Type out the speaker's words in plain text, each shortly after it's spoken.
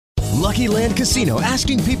Lucky Land Casino,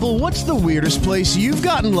 asking people, what's the weirdest place you've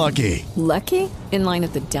gotten lucky? Lucky? In line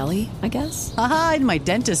at the deli, I guess? Aha, in my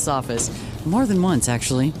dentist's office. More than once,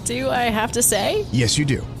 actually. Do I have to say? Yes, you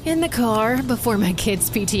do. In the car before my kids'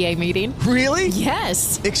 PTA meeting. Really?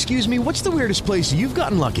 Yes. Excuse me, what's the weirdest place you've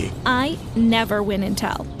gotten lucky? I never win and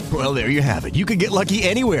tell. Well, there you have it. You can get lucky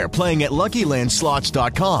anywhere, playing at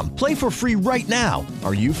LuckyLandSlots.com. Play for free right now.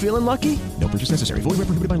 Are you feeling lucky? No purchase necessary. Void where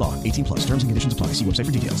prohibited by law. 18 plus. Terms and conditions apply. See website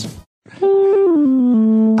for details.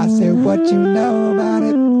 I said, what you know about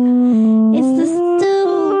it? It's the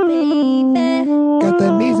stew, baby. Got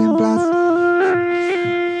the mise en place.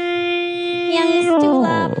 Young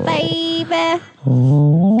stew, baby.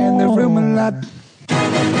 And the room a lot.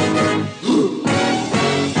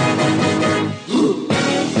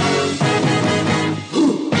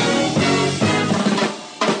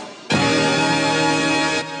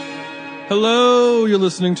 Hello, you're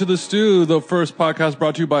listening to The Stew, the first podcast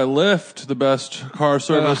brought to you by Lyft, the best car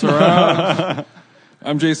service around.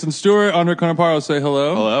 I'm Jason Stewart. Andre Conaparo, say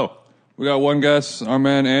hello. Hello. We got one guest, our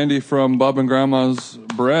man Andy from Bub and Grandma's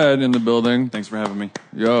Bread in the building. Thanks for having me.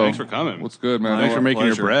 Yo. Thanks for coming. What's good, man? Thanks for making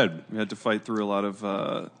Pleasure. your bread. We had to fight through a lot of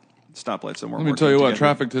stoplights that weren't Let me working tell you what, together.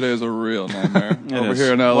 traffic today is a real nightmare. It Over is.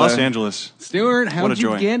 here in LA. Los Angeles. Stuart, What a how'd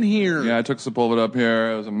you joy. get here? Yeah, I took Sepulveda up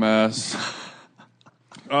here. It was a mess.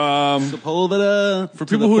 Sepulveda. For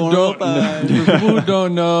people who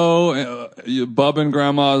don't know, Bub and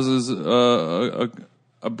Grandma's is a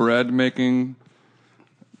bread making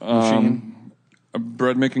a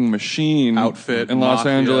bread making machine Outfit, in Los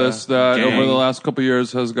mafia, Angeles that gang. over the last couple of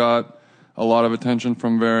years has got a lot of attention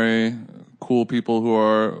from very cool people who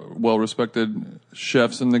are well respected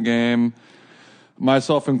chefs in the game.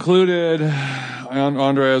 Myself included,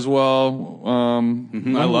 Andre as well.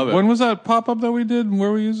 I love it. When was that pop-up that we did?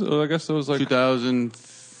 Where we used? I guess it was like 2000.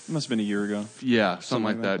 It must have been a year ago. Yeah, something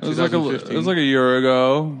like that. it was like a year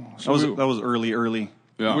ago. So That was early.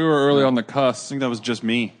 Yeah. we were early on the I cusp. think that was just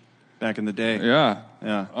me back in the day. Yeah.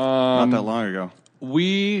 Yeah. Not that long ago.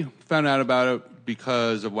 We found out about it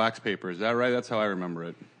because of wax paper. Is that right? That's how I remember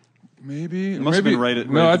it. Maybe. must have been right at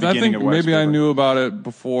the I beginning think of Wax maybe I Paper. knew about it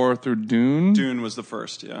before through Dune. Dune was the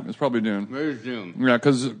first, yeah. It's probably Dune. Where's June? Yeah,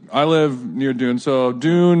 because I live near Dune. So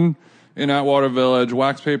Dune in Atwater Village,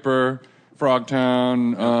 Wax Paper,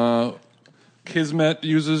 Frogtown, Kismet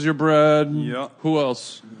uses your bread. Yeah. Who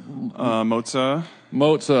else? Mozza.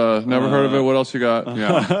 Mozza. Never heard of it. What else you got?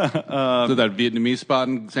 Yeah. So that Vietnamese spot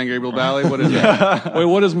in San Gabriel Valley? What is that? Wait,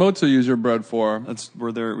 what does Mozza use your bread for? That's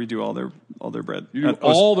where we do all their bread. You do At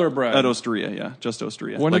all their bread? At Osteria, yeah. Just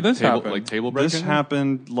Osteria. When did this happen? Like table bread? This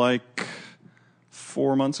happened like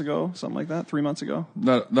 4 months ago, something like that, 3 months ago.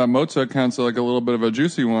 That Mozza counts like a little bit of a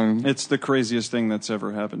juicy one. It's the craziest thing that's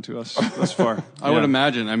ever happened to us thus far. I would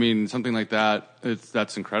imagine. I mean, something like that,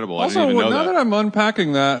 that's incredible. I Also, didn't even know now that I'm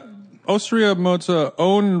unpacking that, Osteria Mozza,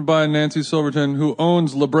 owned by Nancy Silverton, who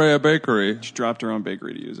owns La Brea Bakery. She dropped her own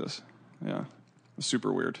bakery to use us. Yeah.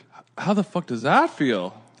 Super weird. How the fuck does that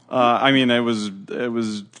feel? I mean, it was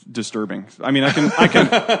disturbing. I mean,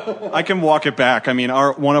 I can walk it back. I mean,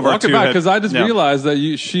 one of our Walk two it back, because I just yeah. realized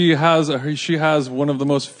that she has one of the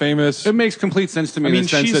most famous. It makes complete sense to me I mean, in the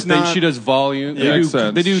sense she's that not- she does volume. Yeah, makes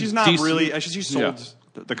sense. They do She's not decent- really. She sold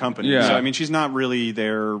the company. Yeah. So, I mean, she's not really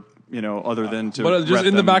there. Other than to. But just rep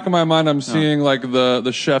in the them. back of my mind, I'm seeing like the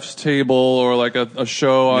chef's table or like a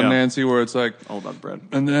show on Yeah. Nancy where it's like, all about bread.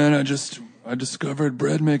 and then I discovered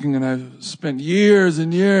bread making, and I've spent years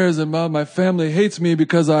and years, and my family hates me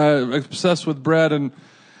because I'm obsessed with bread, and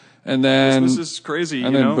then This is crazy.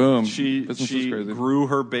 and then boom, she business is crazy. grew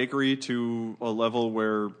her bakery to a level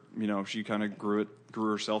where she kind of grew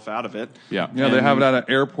herself out of it. Yeah. Yeah, they have it at an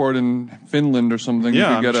airport in Finland or something. Yeah, you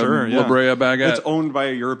I'm can get sure, a yeah. La Brea baguette. It's owned by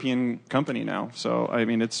a European company now, so I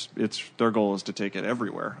mean, it's their goal is to take it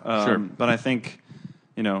everywhere. Sure. But I think,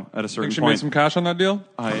 at a certain Think she point, made some cash on that deal?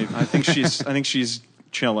 I think she's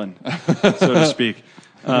chilling, so to speak.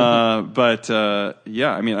 Yeah,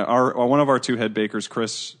 I mean, one of our two head bakers,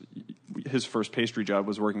 Chris, his first pastry job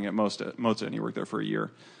was working at Mozza, and he worked there for a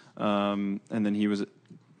year. And then he was a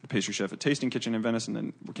pastry chef at Tasting Kitchen in Venice, and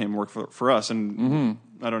then came work for us. And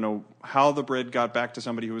I don't know how the bread got back to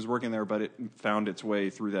somebody who was working there, but it found its way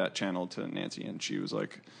through that channel to Nancy, and she was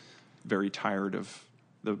like very tired of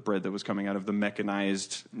the bread that was coming out of the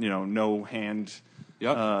mechanized, no hand,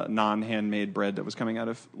 non-handmade bread that was coming out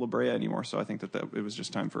of La Brea anymore. So I think that it was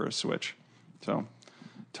just time for a switch. So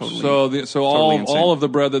totally. So totally insane. all of the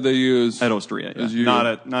bread that they use At Osteria, yeah. is you. Not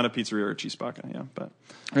a pizzeria or a cheesebacca, yeah. But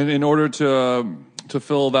And in order to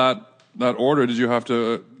fill that order, did you have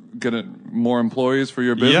to get more employees for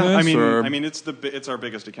your business? Yeah, or? I mean, it's our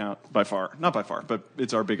biggest account by far. Not by far, but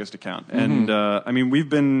it's our biggest account. And I mean, we've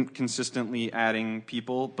been consistently adding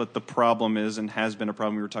people, but the problem is, and has been a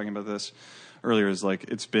problem. We were talking about this earlier. Is like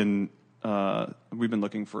we've been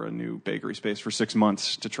looking for a new bakery space for 6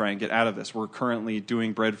 months to try and get out of this. We're currently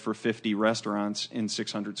doing bread for 50 restaurants in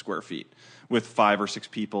 600 square feet with 5 or 6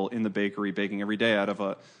 people in the bakery baking every day out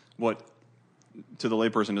of what to the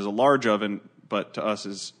layperson is a large oven, but to us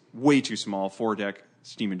is way too small, 4-deck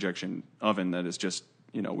steam injection oven that is just,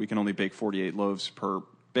 we can only bake 48 loaves per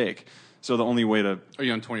bake. So the only way to... Are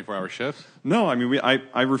you on 24-hour shifts? No, I mean,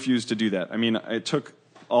 I refuse to do that. I mean, it took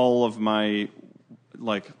all of my,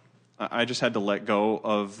 I just had to let go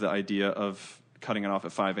of the idea of cutting it off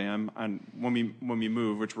at 5 a.m. And when we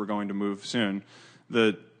move, which we're going to move soon,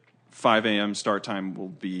 the 5 a.m. start time will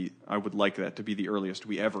be, I would like that to be the earliest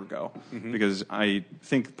we ever go. Because I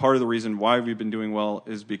think part of the reason why we've been doing well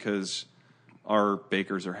is because our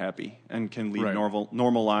bakers are happy and can lead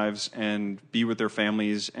normal lives and be with their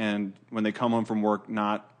families, and when they come home from work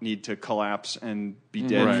not need to collapse and be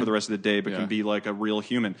dead for the rest of the day, but can be like a real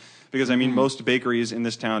human. Because I mean, most bakeries in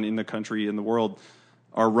this town, in the country, in the world,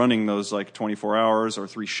 are running those like 24 hours or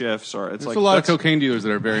 3 shifts, or it's There's like a lot of cocaine dealers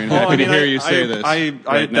that are very unhappy to hear you say this.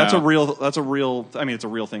 That's a real. I mean, it's a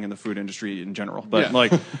real thing in the food industry in general. But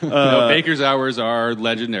baker's hours are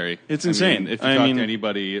legendary. It's insane. I mean, if you talk to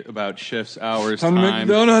anybody about shifts, hours, Time to make time,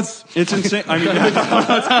 the donuts. It's insane. I mean,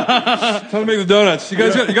 Time to make the donuts. You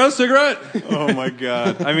guys got a cigarette? oh my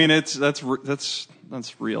god. I mean,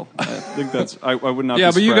 that's real. I think that's. I would not.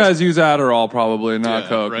 Yeah, be but you surprised. guys use Adderall probably, not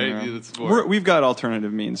Coke, right? you know? It's for- We've got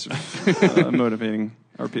alternative means of motivating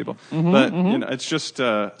our people, but it's just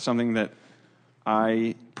something that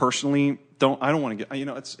I personally don't. I don't want to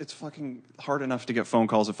get. It's fucking hard enough to get phone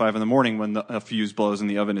calls at 5 a.m. when a fuse blows and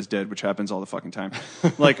the oven is dead, which happens all the fucking time.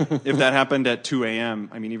 Like if that happened at 2 a.m.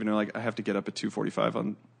 I mean, even like I have to get up at 2:45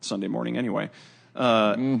 on Sunday morning anyway.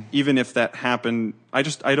 Even if that happened, I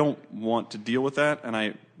don't want to deal with that, and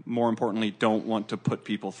I, more importantly, don't want to put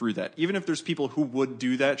people through that. Even if there's people who would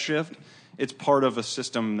do that shift, it's part of a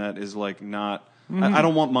system that is like not. I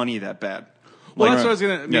don't want money that bad. Well, Like, that's what I was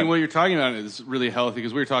going to... I mean, what you're talking about is really healthy,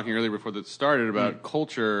 because we were talking earlier before this started about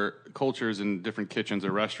cultures in different kitchens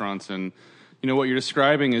or restaurants, and what you're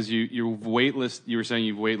describing is you were saying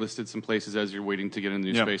you've waitlisted some places as you're waiting to get in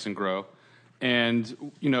the new space and grow.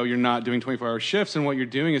 And you're not doing 24-hour shifts, and what you're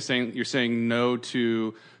doing is you're saying no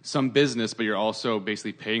to some business, but you're also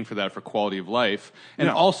basically paying for that for quality of life, and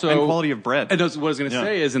also and quality of bread. And that's what I was going to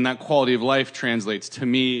say is, and that quality of life translates to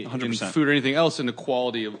me 100%. in food or anything else into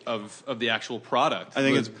quality of the actual product. I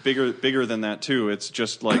think it's bigger than that too. It's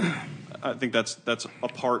just like I think that's a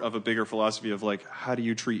part of a bigger philosophy of like, how do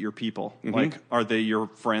you treat your people? Like, are they your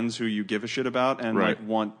friends who you give a shit about and like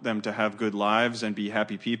want them to have good lives and be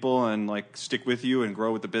happy people and like stick with you and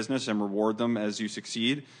grow with the business and reward them as you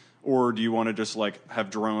succeed? Or do you want to just like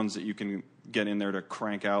have drones that you can get in there to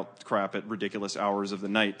crank out crap at ridiculous hours of the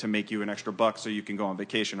night to make you an extra buck so you can go on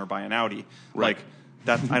vacation or buy an Audi? Like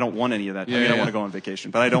that, I don't want any of that. I want to go on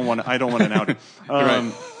vacation, but I don't want an Audi.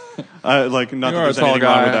 Like not that there's anything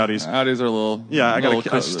wrong with Audis. Audis are a little. Yeah,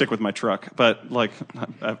 I stick with my truck, but like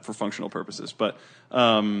for functional purposes. But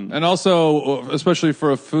and also, especially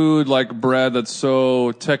for a food like bread that's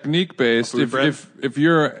so technique based, if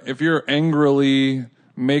you're angrily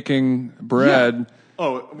making bread.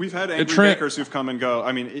 Oh, we've had angry bakers who've come and go.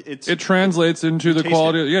 I mean, it translates into the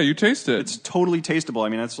quality. Yeah, you taste it. It's totally tasteable. I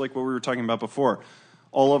mean, that's like what we were talking about before.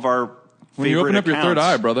 All of our when you open up your third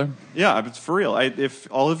eye, brother. Yeah, it's for real. If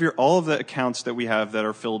all of the accounts that we have that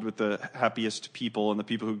are filled with the happiest people and the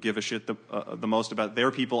people who give a shit the most about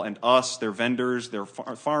their people and us, their vendors, their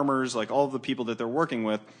farmers, like all of the people that they're working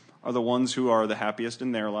with, are the ones who are the happiest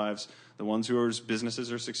in their lives, the ones whose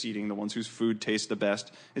businesses are succeeding, the ones whose food tastes the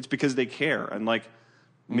best. It's because they care. And like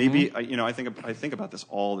maybe I think about this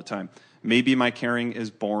all the time. Maybe my caring is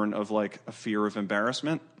born of like a fear of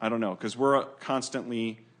embarrassment. I don't know, because we're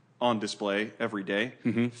constantly on display every day.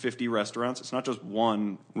 50 restaurants. It's not just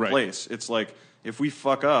one place. It's like if we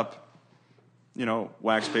fuck up,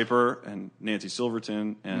 Wax Paper and Nancy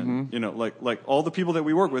Silverton and like all the people that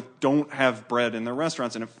we work with don't have bread in their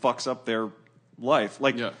restaurants, and it fucks up their life.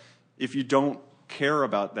 Like if you don't care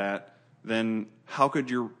about that, then how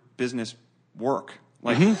could your business work?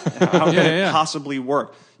 Like how can it possibly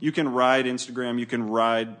work? You can ride Instagram, you can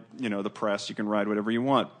ride the press, you can ride whatever you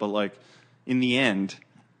want, but like in the end,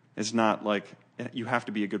 it's not like you have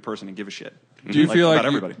to be a good person and give a shit. Do you feel like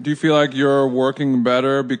everybody. do you feel like you're working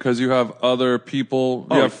better because you have other people?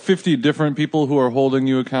 You have 50 different people who are holding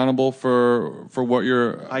you accountable for what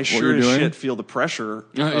you're. I what sure you're as doing? shit feel the pressure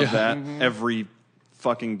of that every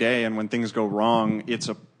fucking day, and when things go wrong, it's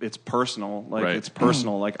personal. Like Right. it's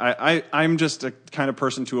personal. Like I'm just a kind of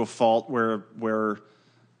person to a fault where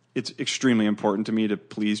it's extremely important to me to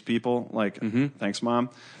please people. Like, thanks, Mom.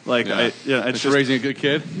 Like, it's Just just raising a good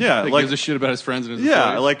kid. Yeah, that like- gives a shit about his friends and his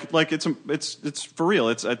yeah, employees. like it's for real.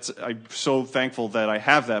 It's I'm so thankful that I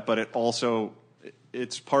have that, but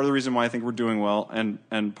it's part of the reason why I think we're doing well, and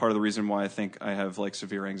part of the reason why I think I have like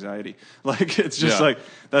severe anxiety. Like it's just Yeah. like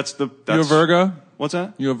that's You a Virgo? What's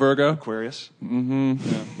that? You a Virgo? Aquarius. Okay,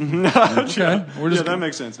 That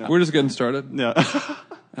makes sense now. We're just getting started. Yeah.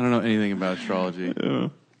 I don't know anything about astrology. It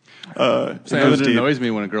It goes deep. annoys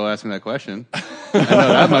me when a girl asks me that question. I know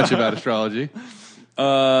that much about astrology. That's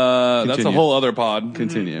a Continue. whole other pod.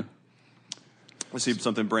 Continue. Let's see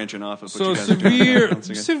something branching off of what So you guys are doing. Once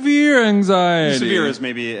again. severe anxiety. Severe is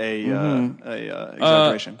maybe a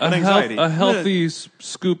exaggeration. But a anxiety. healthy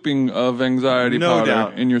scooping of anxiety No powder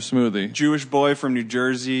doubt. in your smoothie. Jewish boy from New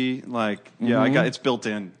Jersey, like I got it's built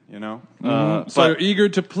in, you know. So you're But eager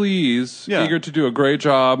to please, Yeah. eager to do a great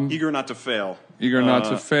job, eager not to fail, eager not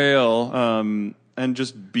to fail, and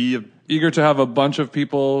just be a eager to have a bunch of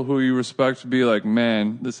people who you respect be like,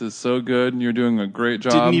 man, this is so good, and you're doing a great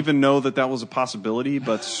job. didn't even know that was a possibility,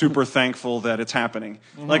 but super thankful that it's happening.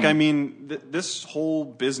 Like, I mean, this whole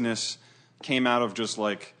business came out of just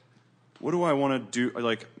like, what do I want to do?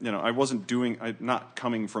 Like, you know, I wasn't not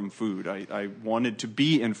coming from food. I wanted to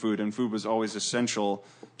be in food, and food was always essential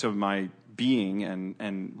to my being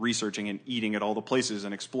and researching and eating at all the places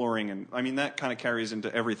and exploring. And I mean, that kind of carries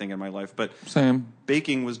into everything in my life. But Same.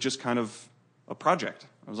 baking was just kind of a project.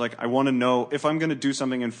 I was like, I want to know if I'm going to do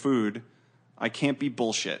something in food, I can't be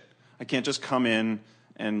bullshit. I can't just come in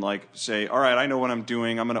and like say, all right, I know what I'm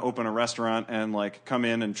doing. I'm going to open a restaurant and like come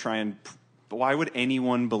in and try and. Why would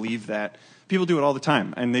anyone believe that? People do it all the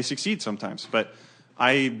time and they succeed sometimes. But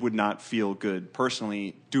I would not feel good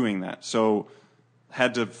personally doing that. So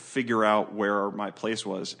had to figure out where my place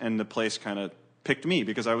was, and the place kind of picked me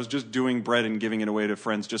because I was just doing bread and giving it away to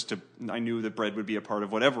friends. I knew that bread would be a part of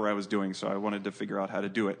whatever I was doing, so I wanted to figure out how to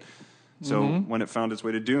do it. So when it found its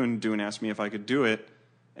way to Dune asked me if I could do it,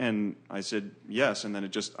 and I said yes. And then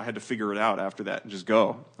I had to figure it out after that and just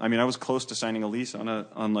go. I mean, I was close to signing a lease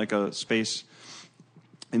on like a space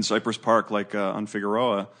in Cypress Park, like on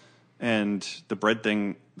Figueroa, and the bread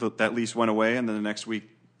thing, that lease went away, and then the next week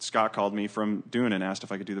Scott called me from Dune and asked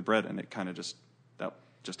if I could do the bread, and it kind of just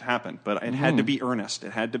happened. But it had to be earnest. I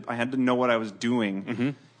had to know what I was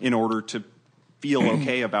doing in order to feel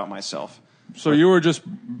okay about myself. So you were just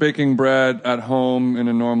baking bread at home in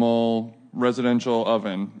a normal residential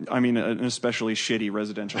oven. I mean, an especially shitty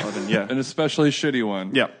residential oven. Yeah, An especially shitty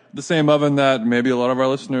one. Yeah. The same oven that maybe a lot of our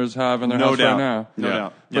listeners have in their no house doubt. right now. No Yeah.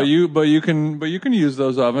 doubt. But you can use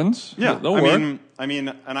those ovens. Yeah, They'll work. I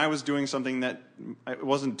mean, and I was doing something that I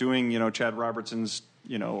wasn't doing, Chad Robertson's,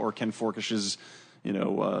 or Ken Forkish's,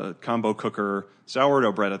 combo cooker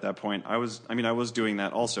sourdough bread at that point. I was doing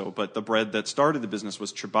that also, but the bread that started the business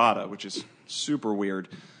was ciabatta, which is super weird.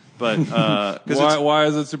 But Why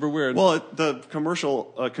is it super weird? well, the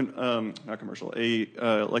commercial, not commercial,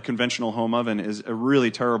 like conventional home oven is a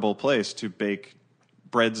really terrible place to bake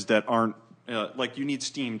breads that aren't. Like you need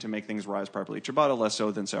steam to make things rise properly. Ciabatta less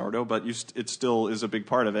so than sourdough, but it still is a big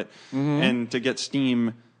part of it. And to get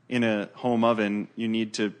steam in a home oven, you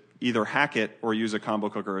need to either hack it or use a combo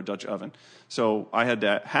cooker or a Dutch oven. So I had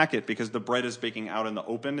to hack it because the bread is baking out in the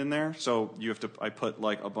open in there. So I put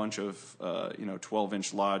like a bunch of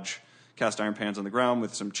 12-inch Lodge cast iron pans on the ground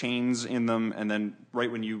with some chains in them, and then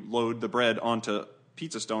right when you load the bread onto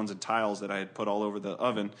pizza stones and tiles that I had put all over the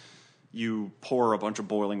oven, you pour a bunch of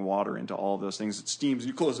boiling water into all of those things. It steams.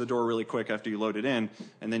 You close the door really quick after you load it in,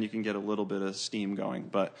 and then you can get a little bit of steam going.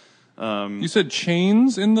 But you said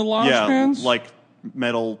chains in the Lodge pans? like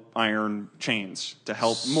metal iron chains to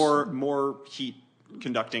help more heat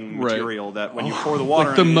conducting material that when you pour the water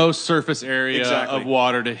Like the in, most surface area Exactly. of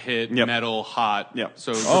water to hit Yep. metal hot. Yep.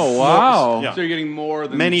 So Oh, wow. Yeah. So you're getting more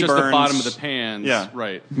than Many just burns. the bottom of the pans. Yeah.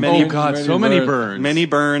 Right. Many- oh God, many so many burns. burns. many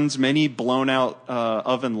burns, many blown out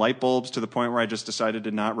oven light bulbs to the point where I just decided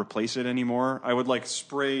to not replace it anymore. I would like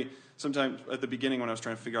spray. Sometimes at the beginning when I was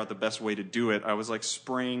trying to figure out the best way to do it, I was like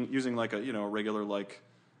spraying using like a regular like.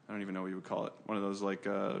 I don't even know what you would call it. One of those like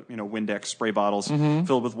Windex spray bottles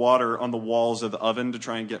filled with water on the walls of the oven to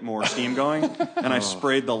try and get more steam going. And I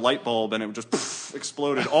sprayed the light bulb, and it just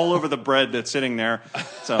exploded all over the bread that's sitting there.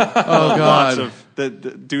 So God. the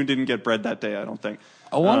Dune didn't get bread that day, I don't think.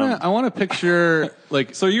 I want to picture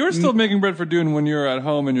like. So you were still making bread for Dune when you were at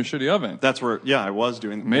home in your shitty oven. That's where, I was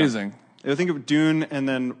doing. Amazing. Yeah. I think of Dune, and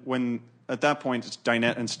then when at that point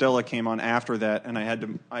Dinette and Stella came on after that, and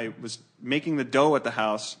I was making the dough at the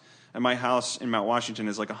house, and my house in Mount Washington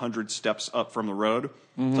is like 100 steps up from the road.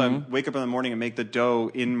 So I would wake up in the morning and make the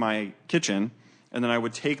dough in my kitchen, and then I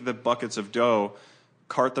would take the buckets of dough,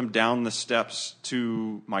 cart them down the steps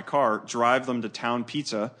to my car, drive them to Town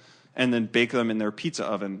Pizza, and then bake them in their pizza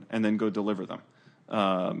oven, and then go deliver them.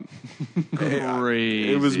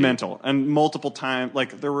 Crazy. It was mental. And multiple times,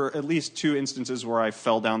 like there were at least 2 instances where I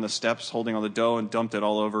fell down the steps holding all the dough and dumped it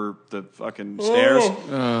all over the fucking stairs.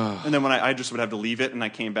 And then when I just would have to leave it, and I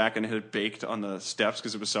came back and it had baked on the steps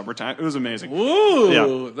because it was summertime. It was amazing.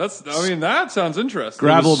 Ooh, that sounds interesting.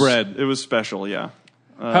 Gravel bread. It was special, yeah.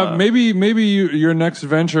 Maybe your next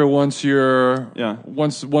venture once B&G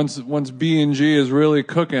is really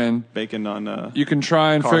cooking, Bacon on you can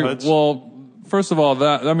try and car figure. hoods. Well, first of all,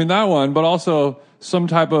 that one, but also some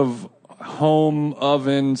type of home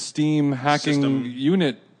oven steam hacking System.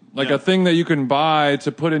 unit, like a thing that you can buy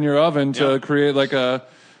to put in your oven to create like a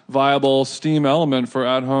viable steam element for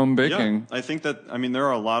at-home baking. Yeah, I think that, there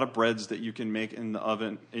are a lot of breads that you can make in the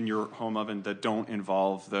oven, in your home oven, that don't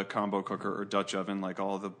involve the combo cooker or Dutch oven like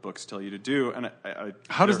all the books tell you to do. And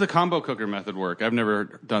How does the combo cooker method work? I've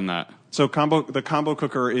never done that. So the combo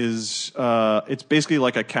cooker is, it's basically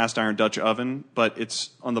like a cast iron Dutch oven, but it's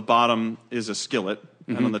on the bottom is a skillet,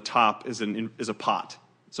 and on the top is a pot.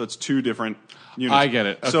 So it's 2 different units. I get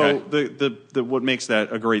it. Okay. So the what makes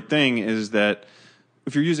that a great thing is that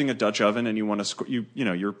if you're using a Dutch oven and you want to,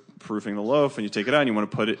 you're proofing the loaf and you take it out and you want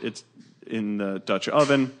to put it's in the Dutch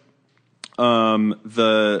oven. You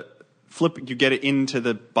get it into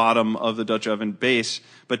the bottom of the Dutch oven base,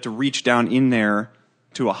 but to reach down in there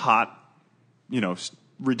to a hot,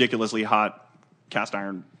 ridiculously hot cast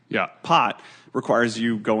iron pot requires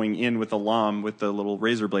you going in with a lom with the little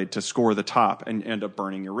razor blade to score the top, and end up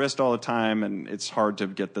burning your wrist all the time, and it's hard to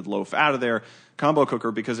get the loaf out of there. Combo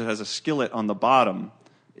cooker, because it has a skillet on the bottom,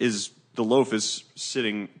 the loaf is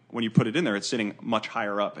sitting, when you put it in there, it's sitting much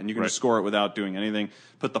higher up, and you can just score it without doing anything.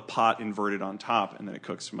 Put the pot inverted on top, and then it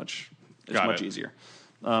cooks much easier.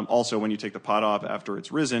 Also, when you take the pot off after it's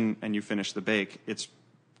risen and you finish the bake,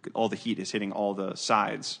 all the heat is hitting all the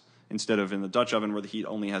sides, instead of in the Dutch oven where the heat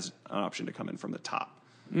only has an option to come in from the top.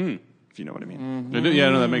 If you know what I mean. Yeah,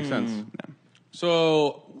 no, that makes sense. Yeah.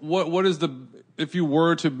 So what is if you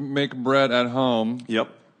were to make bread at home? Yep.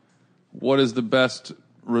 What is the best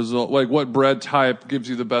result? Like, what bread type gives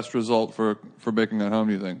you the best result for baking at home,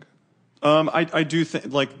 do you think? I do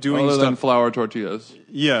think, like, doing other stuff, than flour tortillas.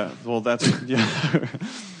 Yeah, well, that's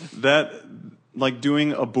that, like,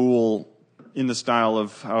 doing a boule in the style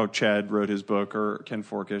of how Chad wrote his book, or Ken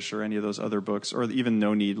Forkish, or any of those other books, or even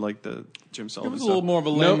No Need, like the Jim Sullivan Give us a stuff. little more of a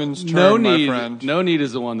layman's term, my friend. No Need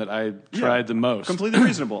is the one that I tried the most. Completely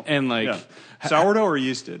reasonable. And like sourdough or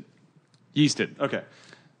yeasted? Yeasted. Okay.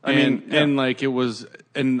 Like it was,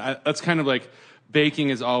 that's kind of like baking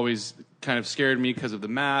has always kind of scared me because of the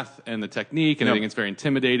math and the technique, and I think it's very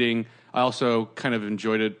intimidating. I also kind of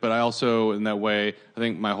enjoyed it, but I also, in that way, I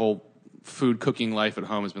think my whole food cooking life at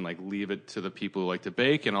home has been like, leave it to the people who like to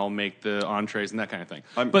bake, and I'll make the entrees and that kind of thing.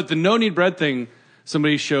 But the No Need bread thing,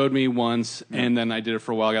 somebody showed me once, and then I did it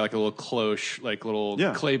for a while. I got like a little cloche, like little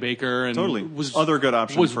clay baker, and totally other good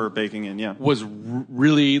options for baking in. Was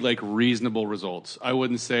really like reasonable results. I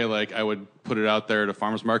wouldn't say like I would put it out there at a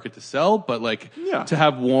farmer's market to sell, but like to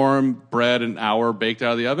have warm bread an hour baked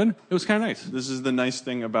out of the oven, it was kind of nice. This is the nice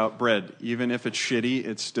thing about bread. Even if it's shitty,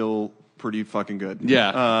 it's still pretty fucking good.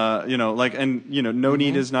 Yeah. No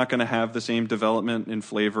Need is not going to have the same development in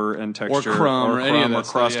flavor and texture, or crumb, or any of that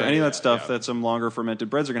crust, stuff. or any of that stuff that some longer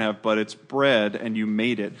fermented breads are going to have, but it's bread and you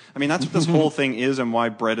made it. I mean, that's what this whole thing is, and why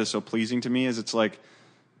bread is so pleasing to me is it's like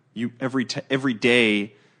every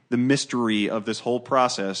day, the mystery of this whole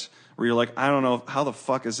process where you're like, I don't know, how the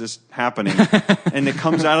fuck is this happening? And it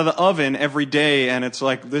comes out of the oven every day, and it's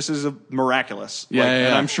like, this is miraculous.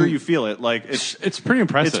 And I'm sure you feel it. Like, it's pretty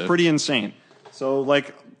impressive. It's pretty insane. So,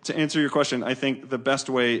 like, to answer your question, I think the best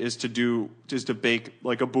way is to bake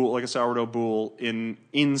like a boule, like a sourdough boule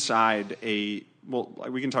inside a. Well,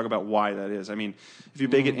 we can talk about why that is. I mean, if you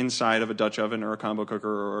bake it inside of a Dutch oven or a combo cooker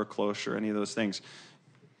or a cloche or any of those things,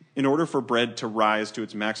 in order for bread to rise to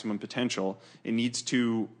its maximum potential, it needs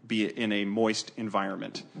to be in a moist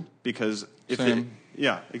environment. Because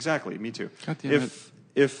exactly, me too.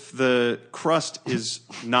 If the crust is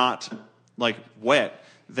not like wet,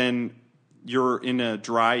 then you're in a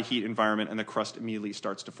dry heat environment and the crust immediately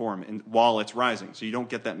starts to form while it's rising. So you don't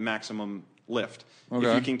get that maximum lift. Okay.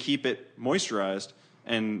 If you can keep it moisturized,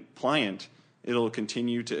 and pliant, it'll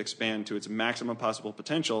continue to expand to its maximum possible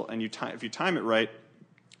potential. And if you time it right,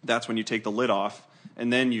 that's when you take the lid off,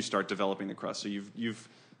 and then you start developing the crust. So you've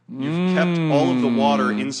kept all of the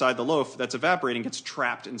water inside the loaf that's evaporating, gets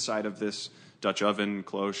trapped inside of this Dutch oven,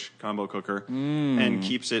 cloche, combo cooker, and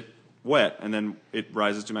keeps it wet, and then it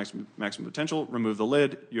rises to maximum potential. Remove the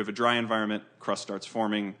lid. You have a dry environment. Crust starts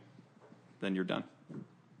forming. Then you're done.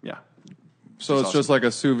 Yeah. So it's just like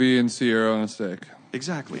a sous vide and sear on a steak.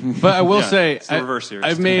 Exactly. But I will say, it's the reverse here.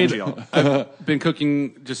 I've been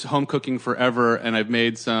cooking, just home cooking forever, and I've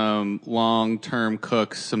made some long-term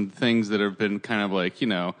cooks, some things that have been kind of like,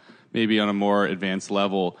 maybe on a more advanced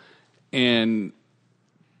level. And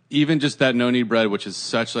even just that no-knead bread, which is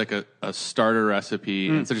such like a starter recipe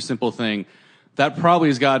and such a simple thing, that probably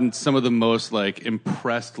has gotten some of the most like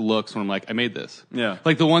impressed looks when I'm like, I made this. Yeah.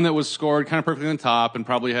 Like the one that was scored kind of perfectly on top and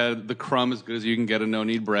probably had the crumb as good as you can get a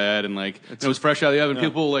no-knead bread, and like it was fresh out of the oven.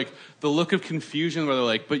 People like the look of confusion where they're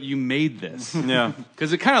like, but you made this. Yeah.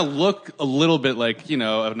 Because it kind of looked a little bit like, a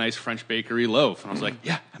nice French bakery loaf. And I was like,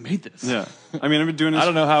 yeah, I made this. Yeah. I mean, I've been doing this. I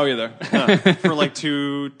don't know how either. For like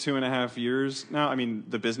 2.5 years now. I mean,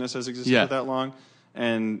 the business has existed for that long,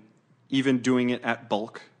 and even doing it at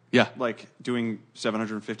bulk. Yeah. Like doing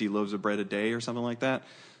 750 loaves of bread a day or something like that.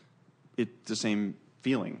 It's the same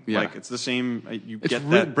feeling. Yeah. Like it's the same.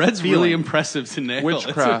 That bread's feeling. Really impressive to nail.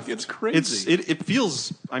 Witchcraft. It's crazy. It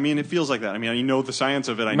feels. I mean, it feels like that. I mean, the science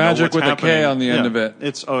of it. I Magic know what's with happening. a K on the end of it.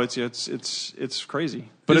 It's crazy.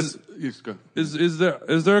 But is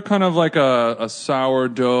there kind of like a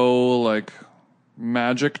sourdough like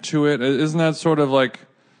magic to it? Isn't that sort of like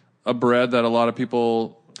a bread that a lot of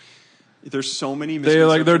people? There's so many.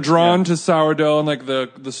 They're drawn to sourdough and like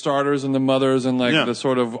the starters and the mothers and like the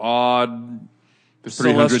sort of odd, the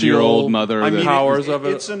 300-year-old mother. Powers of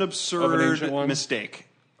it. It's an absurd mistake.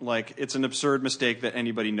 Like it's an absurd mistake that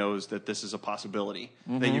anybody knows that this is a possibility,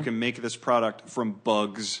 that you can make this product from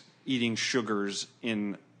bugs eating sugars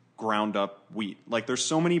in ground up wheat. Like there's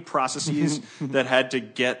so many processes that had to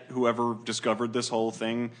get whoever discovered this whole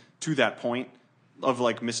thing to that point of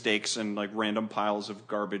like mistakes and like random piles of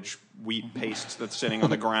garbage wheat paste that's sitting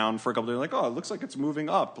on the ground for a couple of days. Like, oh, it looks like it's moving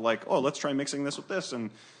up. Like, oh, let's try mixing this with this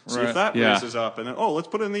and see if that raises up. And then, oh, let's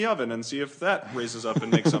put it in the oven and see if that raises up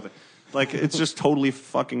and makes something. Like, it's just totally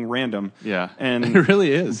fucking random. Yeah, and it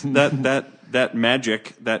really is. That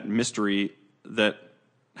magic, that mystery that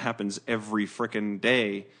happens every frickin'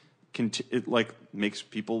 day, it like makes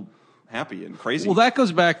people happy and crazy. Well, that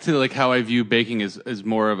goes back to like how I view baking as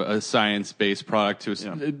more of a science-based product.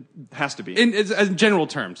 It has to be in general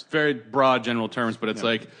terms, very broad general terms. But it's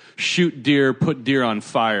like shoot deer, put deer on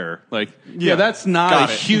fire. Like that's not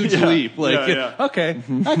a huge leap. Like okay,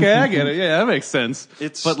 I get it. Yeah, that makes sense.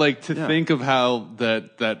 But like to think of how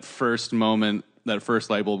that first moment, that first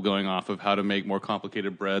light bulb going off of how to make more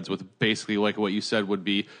complicated breads with basically like what you said would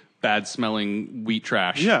be bad smelling wheat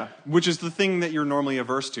trash. Yeah, which is the thing that you're normally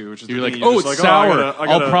averse to. Which is you're the like, thing oh, it's sour.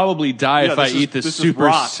 I'll probably die if I eat this super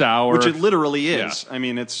rot, sour. Which it literally is. Yeah. I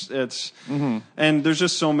mean, it's and there's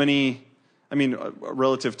just so many. I mean,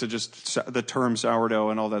 relative to just the term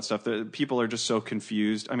sourdough and all that stuff, people are just so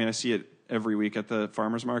confused. I mean, I see it every week at the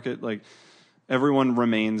farmers market. Like, everyone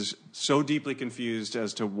remains so deeply confused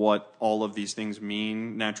as to what all of these things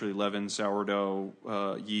mean. Naturally leavened,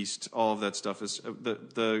 sourdough, yeast, all of that stuff is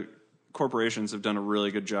the corporations have done a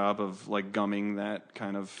really good job of like gumming that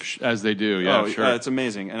kind of as they do. Yeah, sure. It's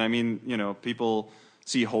amazing. And I mean, people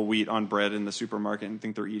see whole wheat on bread in the supermarket and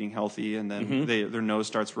think they're eating healthy, and then their nose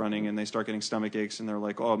starts running and they start getting stomach aches and they're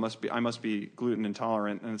like, oh, I must be gluten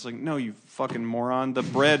intolerant. And it's like, no, you fucking moron. The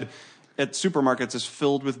bread at supermarkets is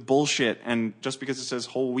filled with bullshit, and just because it says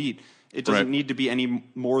whole wheat, it doesn't need to be any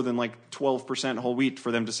more than like 12% whole wheat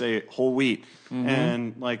for them to say whole wheat.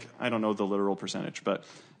 And like, I don't know the literal percentage, but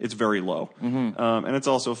it's very low. And it's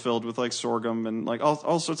also filled with like sorghum and like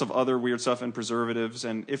all sorts of other weird stuff and preservatives.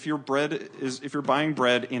 And if you're buying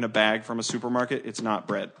bread in a bag from a supermarket, it's not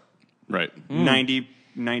bread. Right. 90%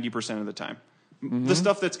 of the time. The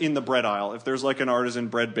stuff that's in the bread aisle, if there's like an artisan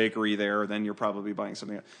bread bakery there, then you're probably buying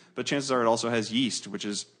something else. But chances are it also has yeast, which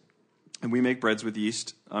is, and we make breads with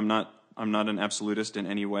yeast. I'm not an absolutist in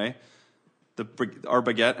any way. Our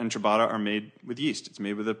baguette and ciabatta are made with yeast. It's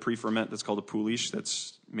made with a pre-ferment that's called a pouliche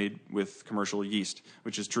that's made with commercial yeast,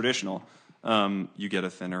 which is traditional. You get a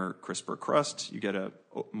thinner, crisper crust. You get a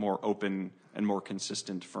more open and more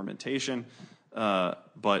consistent fermentation.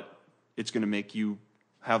 But it's going to make you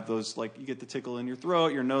have those, like, you get the tickle in your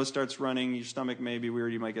throat, your nose starts running, your stomach may be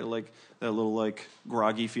weird, you might get like that little like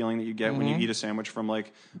groggy feeling that you get when you eat a sandwich from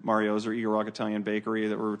like Mario's or Eagle Rock Italian Bakery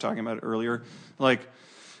that we were talking about earlier. Like,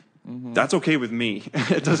 that's okay with me.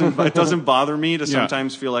 It doesn't bother me to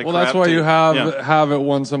sometimes feel like well, crap. that's why you have it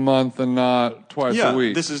once a month and not twice a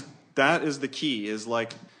week. That is the key. Is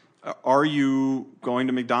like, are you going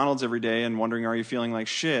to McDonald's every day and wondering, are you feeling like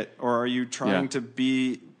shit, or are you trying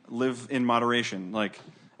to live in moderation? Like,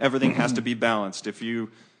 everything has to be balanced. If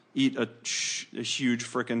you eat a huge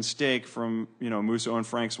frickin' steak from Musso and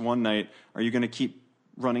Frank's one night, are you going to keep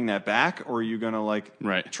running that back, or are you going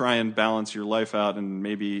to try and balance your life out and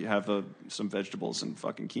maybe have some vegetables and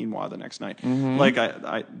fucking quinoa the next night? Like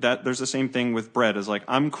there's the same thing with bread. Is like,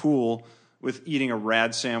 I'm cool with eating a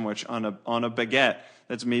rad sandwich on a baguette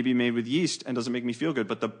that's maybe made with yeast and doesn't make me feel good,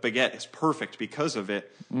 but the baguette is perfect because of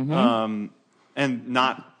it, and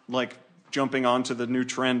not like jumping onto the new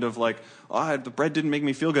trend of like, the bread didn't make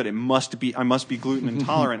me feel good, I must be gluten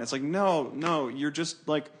intolerant. It's like, no, you're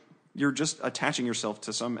just attaching yourself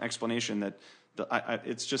to some explanation that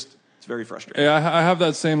it's very frustrating. Yeah, I have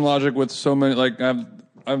that same logic with so many. Like,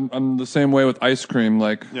 I'm the same way with ice cream.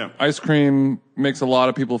 Like, ice cream makes a lot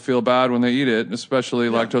of people feel bad when they eat it, especially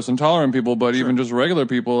lactose intolerant people. But even just regular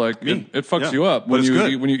people, like it fucks you up when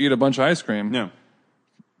you eat a bunch of ice cream. Yeah,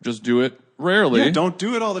 just do it rarely. Yeah, don't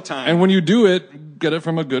do it all the time. And when you do it, get it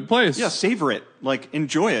from a good place. Yeah, savor it. Like,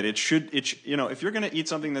 enjoy it. If you're gonna eat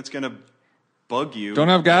something that's gonna bug you, don't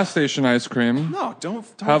have gas station ice cream. No, don't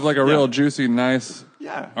have like a real juicy, nice,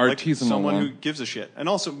 artisanal like someone one. who gives a shit, and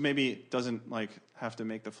also maybe doesn't like have to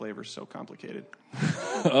make the flavors so complicated.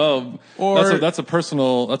 Or that's a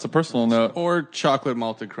personal note. Or chocolate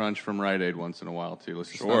malted crunch from Rite Aid once in a while too.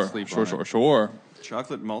 Let's just not sleep on it. Sure.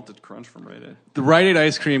 Chocolate malted crunch from Rite Aid. The Rite Aid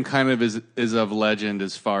ice cream kind of is of legend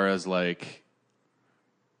as far as like.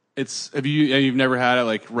 You've never had it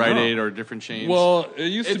like Rite Aid or different chains? Well, it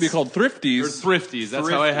used to be called Thrifties. Or Thrifties. That's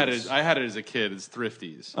how I had it. I had it as a kid. It's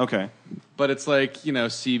Thrifties. Okay. But it's like,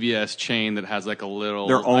 CVS chain that has like a little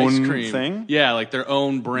their own ice cream thing? Yeah, like their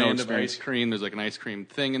own brand of ice cream. There's like an ice cream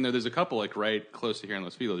thing in there. There's a couple like right close to here in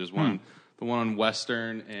Los Feliz. There's one. The one on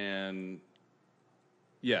Western and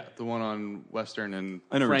the one on Western and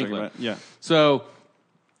I know Franklin. What you're talking about. Yeah. So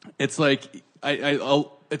it's like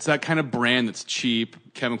it's that kind of brand that's cheap,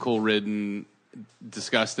 chemical ridden,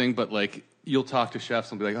 disgusting, but like you'll talk to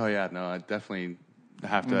chefs and be like, oh yeah, no, I definitely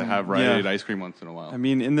have to have Rite Aid ice cream once in a while. I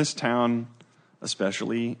mean, in this town,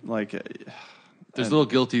 especially, like there's a little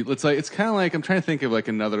guilty. It's kind of like I'm trying to think of like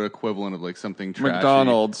another equivalent of like something trashy.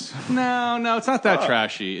 McDonald's. No, it's not that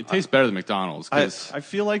trashy. It tastes better than McDonald's. I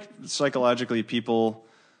feel like psychologically people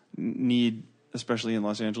need, especially in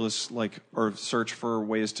Los Angeles, or search for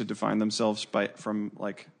ways to define themselves from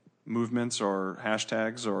like movements or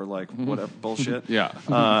hashtags or like whatever bullshit. Yeah.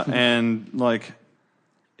 And like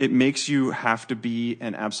it makes you have to be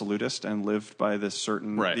an absolutist and live by this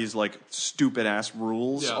certain these like stupid ass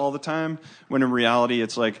rules all the time. When in reality,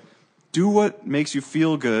 it's like, do what makes you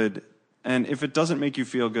feel good, and if it doesn't make you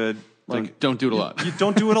feel good, like don't do it a lot. You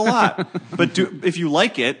don't do it a lot, but if you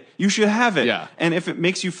like it, you should have it. Yeah. And if it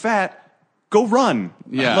makes you fat, go run.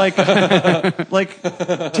 Yeah. Like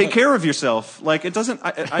take care of yourself. Like it doesn't.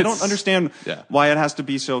 I don't understand why it has to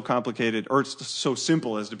be so complicated or it's so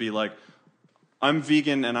simple as to be like, I'm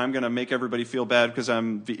vegan and I'm gonna make everybody feel bad because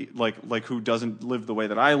I'm like who doesn't live the way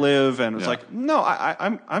that I live, and it's like, no,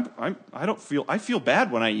 I don't feel. I feel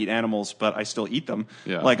bad when I eat animals, but I still eat them.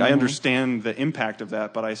 Yeah. Like I understand the impact of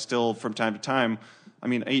that, but I still from time to time. I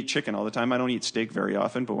mean, I eat chicken all the time. I don't eat steak very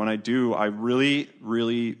often, but when I do, I really,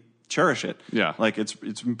 really cherish it. Yeah. Like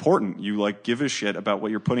it's important. You like give a shit about what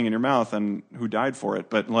you're putting in your mouth and who died for it.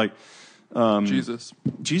 But like, Jesus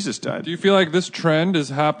died. Do you feel like this trend is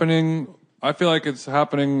happening? I feel like it's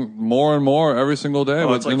happening more and more every single day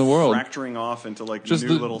it's like in the world. Fracturing off into like just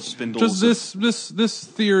new little spindles. Just this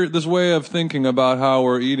theory, this way of thinking about how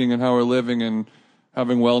we're eating and how we're living and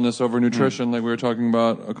having wellness over nutrition, like we were talking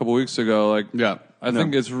about a couple weeks ago. Like, I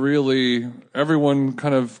think it's really everyone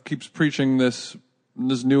kind of keeps preaching this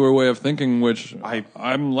newer way of thinking, which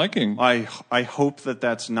I'm liking. I hope that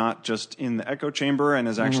that's not just in the echo chamber and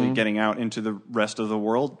is actually getting out into the rest of the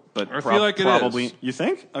world. But I feel like it probably is. You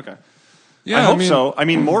think? Okay. Yeah, I hope so. I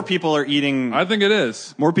mean, more people are eating. I think it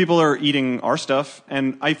is. More people are eating our stuff,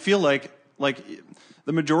 and I feel like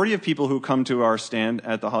the majority of people who come to our stand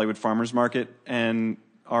at the Hollywood Farmers Market and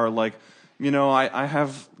are like, I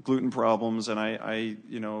have gluten problems, and I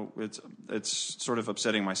it's sort of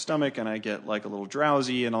upsetting my stomach, and I get like a little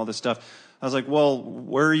drowsy and all this stuff. I was like, well,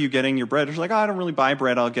 where are you getting your bread? She's like, I don't really buy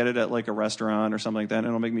bread. I'll get it at like a restaurant or something like that, and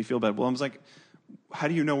it'll make me feel bad. Well, I was like, how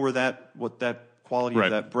do you know what that quality of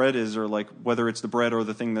that bread is, or like whether it's the bread or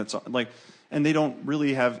the thing that's like, and they don't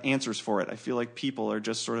really have answers for it. I feel like people are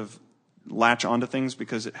just sort of latch onto things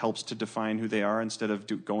because it helps to define who they are instead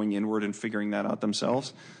of going inward and figuring that out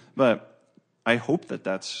themselves. But I hope that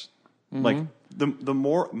that's like the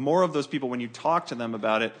more of those people, when you talk to them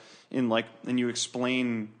about it and you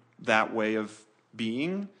explain that way of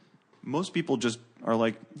being, most people just are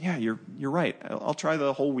like, yeah, you're right. I'll try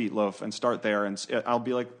the whole wheat loaf and start there. And I'll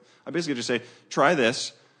be like, I basically just say, try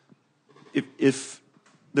this. If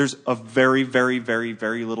there's a very, very, very,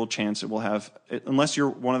 very little chance it will have, unless you're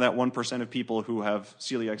one of that 1% of people who have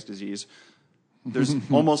celiac disease, there's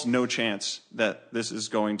almost no chance that this is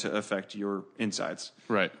going to affect your insides.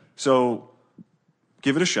 Right. So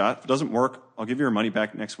give it a shot. If it doesn't work, I'll give you your money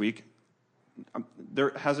back next week.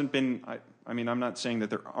 There hasn't been, I mean, I'm not saying that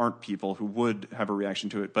there aren't people who would have a reaction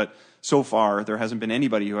to it, but so far there hasn't been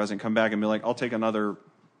anybody who hasn't come back and be like, I'll take another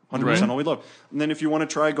 100% whole wheat loaf. And then if you want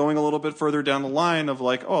to try going a little bit further down the line of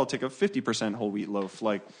like, oh, I'll take a 50% whole wheat loaf,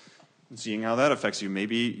 like seeing how that affects you.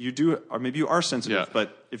 Maybe you do, or maybe you are sensitive,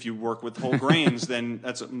 but if you work with whole grains, then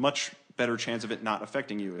that's a much better chance of it not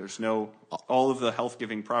affecting you. There's all of the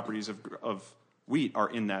health-giving properties of wheat are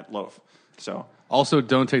in that loaf. So also,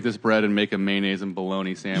 don't take this bread and make a mayonnaise and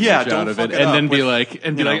bologna sandwich don't out of fuck it, and then be like,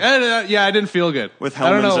 yeah, I didn't feel good with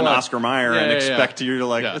Hellman's and Oscar Mayer, and expect you to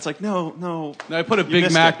like. It's like no. I put a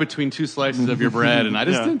Big Mac between two slices of your bread, and I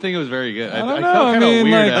just didn't think it was very good. I don't felt know. kind of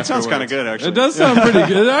weird. Like, that sounds kind of good, actually. It does sound pretty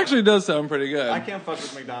good. It actually does sound pretty good. I can't fuck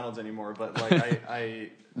with McDonald's anymore, but like I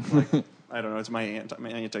don't know. It's my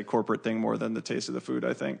anti-corporate thing more than the taste of the food,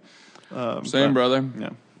 I think. Same, brother. Yeah.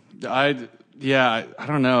 I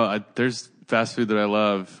don't know. There's fast food that I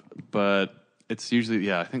love, but it's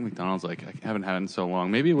usually I think McDonald's. Like I haven't had it in so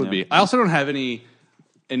long. Maybe it would be. I also don't have any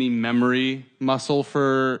memory muscle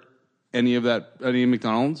for any of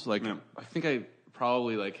McDonald's. Like I think I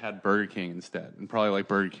probably like had Burger King instead, and probably like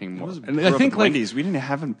Burger King more. And I think like Wendy's. We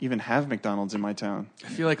didn't even have McDonald's in my town. I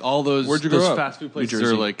feel like all those fast food places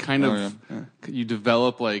are like kind of you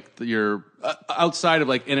develop like your outside of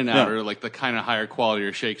like In-N-Out or like the kind of higher quality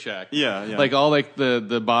or Shake Shack. Yeah. Like all like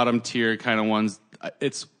the bottom tier kind of ones.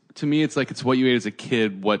 It's to me, it's like it's what you ate as a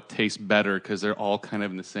kid. What tastes better because they're all kind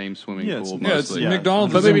of in the same swimming pool. Mostly.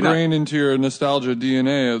 McDonald's is ingrained into your nostalgia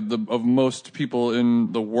DNA of most people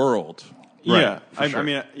in the world. Right, yeah, I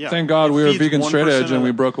mean, Thank God we were vegan straight edge and we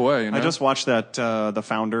broke away. You know? I just watched that The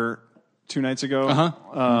Founder 2 nights ago.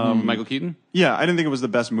 Michael Keaton. Yeah, I didn't think it was the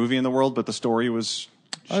best movie in the world, but the story was.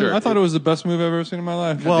 Sure. I thought it was the best movie I've ever seen in my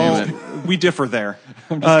life. Well, we differ there.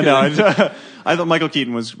 No, I thought Michael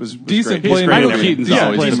Keaton was decent. Great. Michael Keaton's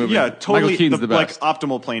always movie. Yeah, totally. Michael the best. Like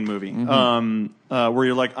optimal plane movie. Where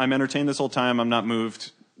you're like, I'm entertained this whole time. I'm not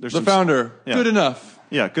moved. There's The Founder. Yeah. Good enough.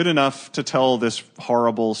 Yeah, good enough to tell this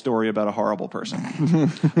horrible story about a horrible person.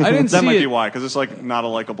 That might be why, because it's like not a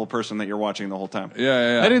likable person that you're watching the whole time.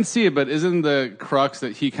 Yeah. I didn't see it, but isn't the crux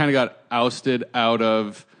that he kind of got ousted out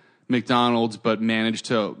of McDonald's, but managed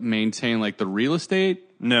to maintain like the real estate?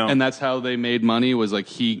 No, and that's how they made money. Was like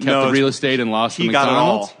he kept the real estate and lost the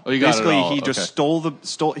McDonald's. Oh, he got it all. Basically, he just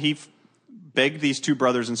stole. He begged these two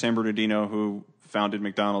brothers in San Bernardino who founded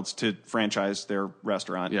McDonald's to franchise their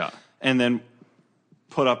restaurant. Yeah, and then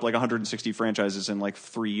put up like 160 franchises in like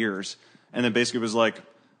 3 years, and then basically was like,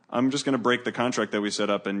 I'm just going to break the contract that we set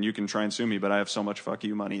up, and you can try and sue me, but I have so much fuck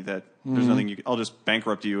you money that there's nothing. I'll just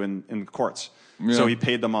bankrupt you in courts. Yeah. So he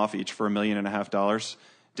paid them off each for $1.5 million.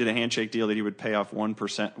 Did a handshake deal that he would pay off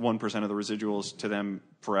 1% of the residuals to them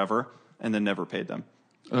forever, and then never paid them.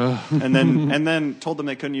 and then told them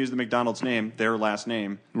they couldn't use the McDonald's name, their last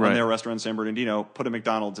name, on their restaurant in San Bernardino. Put a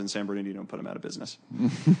McDonald's in San Bernardino and put them out of business.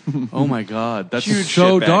 Oh my God, that's huge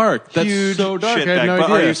so dark. That's huge so dark. I had no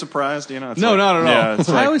idea. Are you surprised? You know, no, not at all.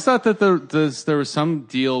 Yeah, I always thought that there was some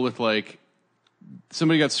deal with like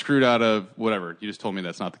somebody got screwed out of whatever. You just told me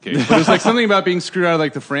that's not the case. But it was like something about being screwed out of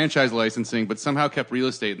like the franchise licensing, but somehow kept real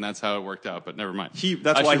estate, and that's how it worked out. But never mind.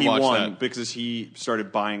 That's why he won, because he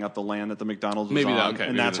started buying up the land that the McDonald's was on,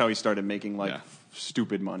 and that's how he started making like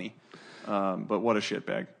stupid money. But what a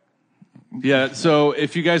shitbag. Yeah. So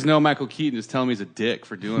if you guys know Michael Keaton, just tell him he's a dick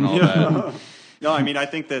for doing all that. No, I mean I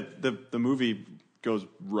think that the movie goes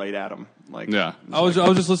right at him. Like, I was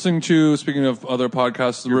just listening to, speaking of other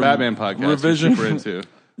podcasts, the Batman podcast. Revision super into.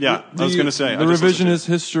 Yeah, I was going to say the Revisionist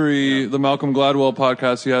History, the Malcolm Gladwell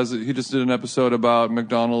podcast. He just did an episode about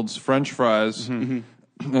McDonald's French fries and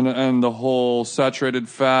the whole saturated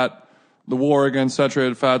fat, the war against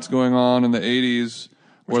saturated fats going on in the 80s,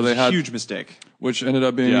 where they had a huge mistake, which ended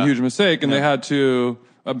up being a huge mistake, and they had to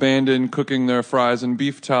abandon cooking their fries in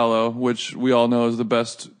beef tallow, which we all know is the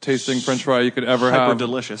best tasting French fry you could ever have.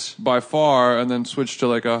 Delicious. By far, and then switch to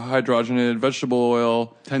like a hydrogenated vegetable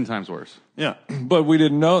oil. 10 times worse. Yeah. But we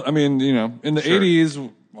didn't know, I mean, in the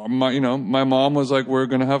 80s, my mom was like, we're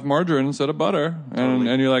going to have margarine instead of butter. And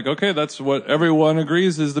you're like, okay, that's what everyone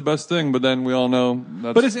agrees is the best thing. But then we all know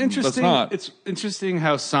But it's interesting. That's not. It's interesting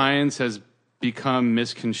how science has become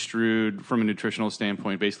misconstrued from a nutritional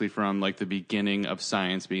standpoint, basically from like the beginning of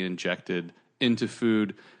science being injected into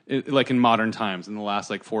food, like in modern times, in the last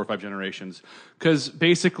like 4 or 5 generations. Because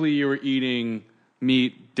basically you were eating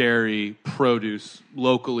meat, dairy, produce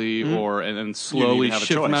locally, and then slowly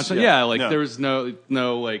shift them outside. There was no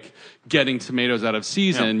like getting tomatoes out of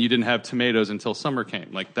season. You didn't have tomatoes until summer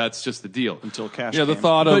came. Like that's just the deal. Until cash. Yeah, the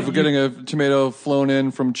thought of getting a tomato flown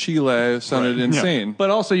in from Chile sounded insane. Yeah.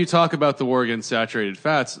 But also, you talk about the war against saturated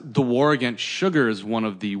fats. The war against sugar is one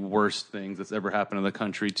of the worst things that's ever happened in the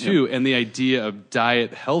country too. And the idea of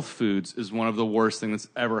diet health foods is one of the worst things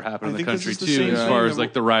that's ever happened in the country too, as far as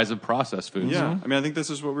like the rise of processed foods. Yeah, I mean, I think this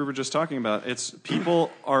is what we were just talking about. It's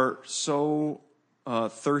people are so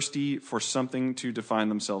thirsty for something to define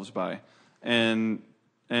themselves by, and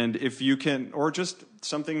if you can, or just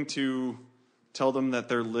something to tell them that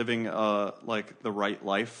they're living like the right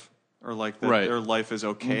life, or like that their life is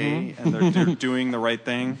okay and they're doing the right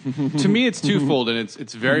thing. To me, it's twofold, and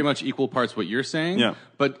it's very much equal parts what you're saying. Yeah.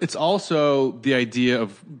 But it's also the idea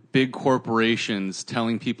of big corporations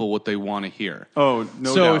telling people what they want to hear. Oh,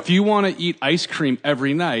 no So doubt. if you want to eat ice cream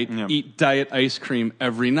every night, eat diet ice cream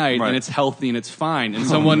every night, and it's healthy and it's fine. And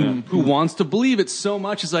someone who wants to believe it so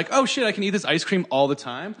much is like, oh shit, I can eat this ice cream all the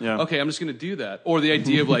time? Yeah. Okay, I'm just going to do that. Or the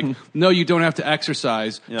idea of like, no, you don't have to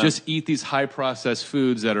exercise. Just eat these high processed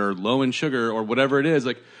foods that are low in sugar or whatever it is.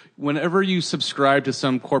 Like, whenever you subscribe to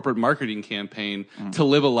some corporate marketing campaign to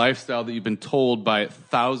live a lifestyle that you've been told by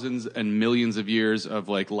thousands and millions of years of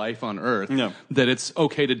like life on Earth, that it's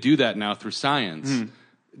okay to do that now through science,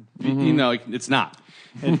 you know, like, it's not.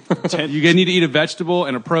 You need to eat a vegetable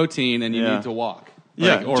and a protein, and you need to walk.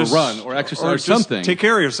 Or run, or exercise, or something. Take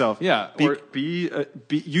care of yourself. Yeah.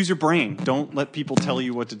 Use your brain. Don't let people tell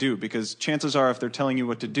you what to do, because chances are, if they're telling you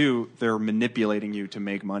what to do, they're manipulating you to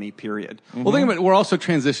make money, period. Well, think about it. We're also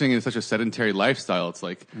transitioning into such a sedentary lifestyle. It's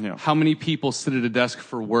like, how many people sit at a desk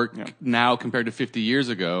for work now compared to 50 years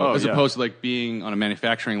ago, as opposed to like being on a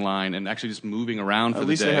manufacturing line and actually just moving around for the day. At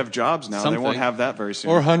least they have jobs now. They won't have that very soon.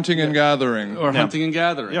 Or hunting and gathering.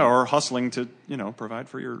 Yeah, or hustling to, provide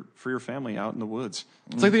for your family out in the woods.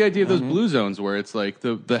 It's like the idea of those blue zones where it's like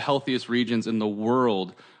the healthiest regions in the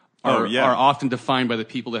world are often defined by the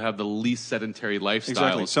people that have the least sedentary lifestyles.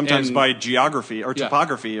 Exactly. Sometimes by geography or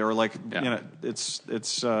topography or like, it's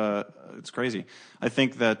crazy. I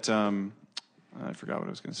think that, I forgot what I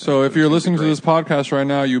was going to say. So if you're listening to this podcast right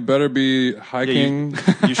now, you better be hiking.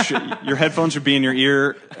 Your headphones should be in your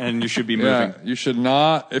ear and you should be moving. You should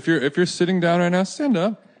not. If you're sitting down right now, stand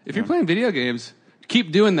up. If you're playing video games,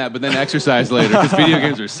 keep doing that, but then exercise later, because video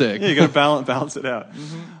games are sick. Yeah, you got to balance it out.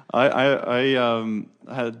 I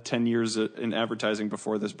had 10 years in advertising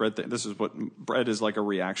before this bread thing. This is what bread is, like a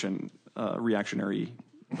reactionary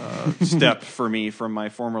step for me from my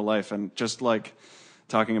former life, and just like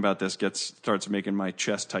talking about this starts making my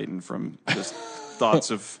chest tighten from just thoughts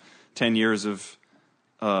of 10 years of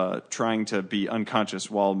trying to be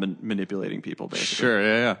unconscious while manipulating people, basically. Sure,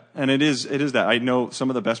 yeah. And it is that. I know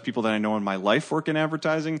some of the best people that I know in my life work in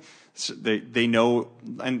advertising. They know,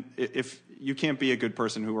 and if you can't be a good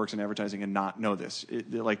person who works in advertising and not know this.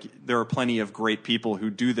 Like, there are plenty of great people who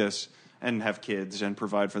do this and have kids and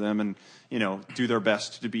provide for them and, do their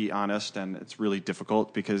best to be honest. And it's really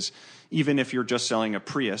difficult, because even if you're just selling a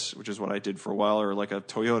Prius, which is what I did for a while, or like a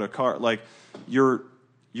Toyota car, like you're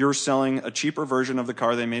selling a cheaper version of the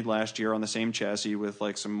car they made last year on the same chassis with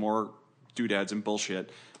like some more doodads and bullshit,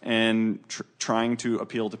 and trying to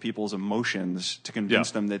appeal to people's emotions to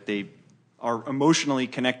convince them that they are emotionally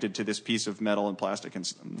connected to this piece of metal and plastic, and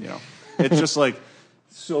it's just like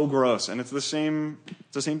so gross. And it's the same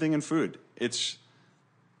thing in food.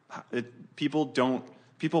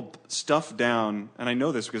 People stuff down, and I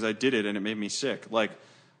know this because I did it and it made me sick, like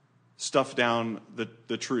stuff down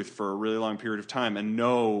the truth for a really long period of time and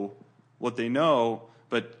know what they know,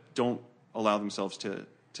 but don't allow themselves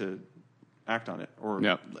to act on it or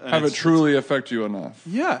have it truly affect you enough.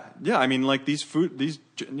 Yeah. I mean, like these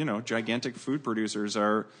gigantic food producers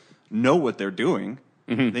know what they're doing.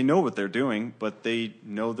 Mm-hmm. They know what they're doing, but they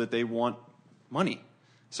know that they want money.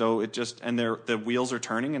 So the wheels are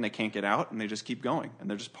turning and they can't get out, and they just keep going, and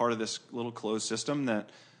they're just part of this little closed system that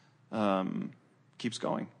keeps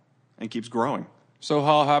going and keeps growing. So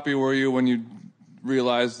how happy were you when you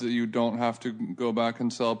realized that you don't have to go back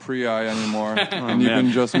and sell Pre-I anymore, and you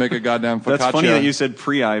can just make a goddamn focaccia? That's funny that you said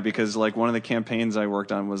Pre-I, because like one of the campaigns I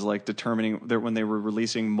worked on was like determining that when they were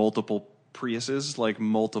releasing multiple Priuses, like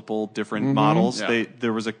multiple different models. Yeah.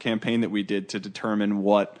 There was a campaign that we did to determine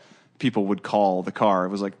what people would call the car. It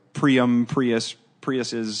was like Prium, Prius,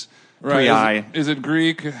 Priuses, Right. Is it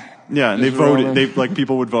Greek? Yeah, and Is they it voted. Roman? They like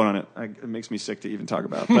people would vote on it. It makes me sick to even talk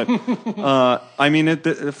about. But I mean,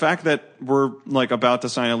 the fact that we're like about to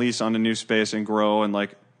sign a lease on a new space and grow, and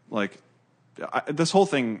this whole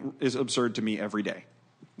thing is absurd to me every day.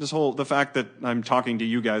 The fact that I'm talking to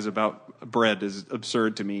you guys about bread is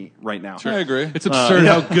absurd to me right now. I agree. It's absurd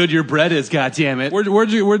how good your bread is. God damn it! Where'd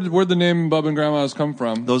the name Bub and Grandma's come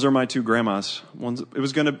from? Those are my two grandmas. It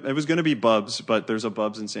was gonna be Bubs, but there's a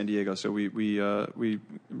Bubs in San Diego, so we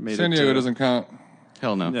made San it. Diego doesn't count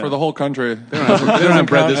Hell no. for the whole country. They don't have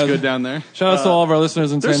bread this good down there. Shout out to all of our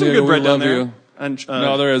listeners in San There's some Diego. good bread We down love there. you. And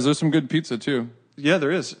No, there is. There's some good pizza too. Yeah,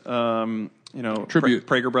 there is. Tribute.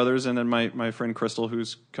 Prager Brothers, and then my friend Crystal, who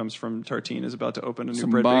comes from Tartine, is about to open a new Some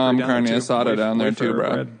bread bomb bakery down carne there too. asada down there too, Wayfarer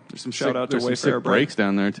Brad. bread. There's some shout out to There's some Wayfarer sick bread. breaks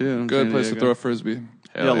down there too. in Good San place to Diego. throw a frisbee.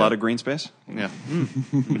 Hell Yeah, a lot of green space. Yeah.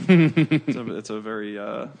 It's a very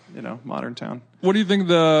modern town. What do you think?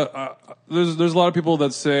 There's a lot of people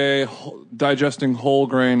that say digesting whole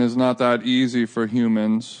grain is not that easy for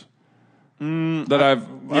humans. Saying that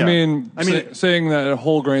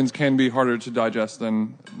whole grains can be harder to digest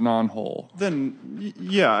than non-whole. Then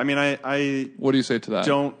yeah, I mean I What do you say to that?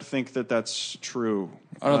 don't think that that's true.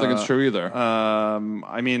 I don't think it's true either.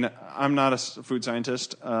 I mean, I'm not a food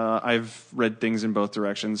scientist. I've read things in both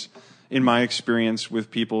directions. In my experience with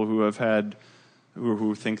people who have had,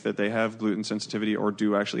 who think that they have gluten sensitivity or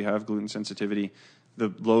do actually have gluten sensitivity,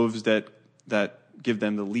 the loaves that give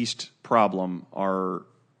them the least problem are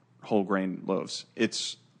whole grain loaves.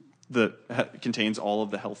 It contains all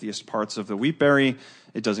of the healthiest parts of the wheat berry.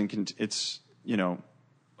 It doesn't. It's just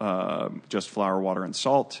flour, water, and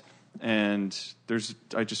salt. And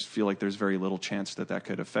I just feel like there's very little chance that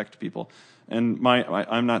could affect people. And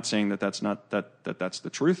I'm not saying that's the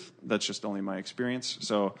truth. That's just only my experience.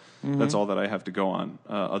 So that's all that I have to go on,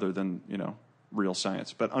 other than real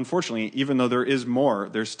science. But unfortunately, even though there is more,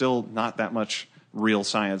 there's still not that much real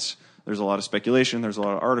science. There's a lot of speculation. There's a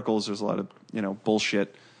lot of articles. There's a lot of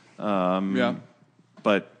bullshit.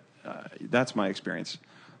 But that's my experience.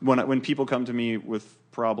 When people come to me with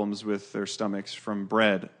problems with their stomachs from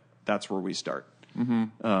bread, that's where we start.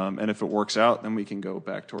 And if it works out, then we can go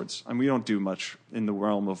back towards. And we don't do much in the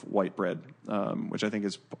realm of white bread, which I think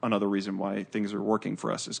is another reason why things are working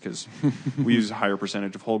for us, is because we use a higher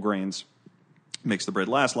percentage of whole grains. Makes the bread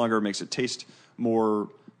last longer, makes it taste more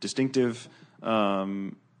distinctive.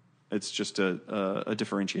 It's just a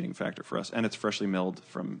differentiating factor for us, and it's freshly milled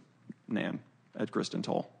from Nan at Griston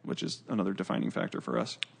Toll, which is another defining factor for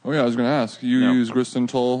us. Oh yeah, I was going to ask. You use Griston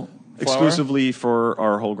Toll flour? Exclusively for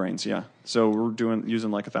our whole grains, yeah. So we're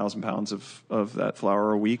using like 1,000 pounds of that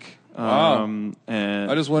flour a week. Wow.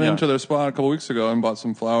 And I just went into their spot a couple weeks ago and bought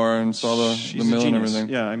some flour and saw the mill and everything.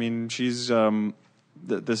 Yeah, I mean, she's.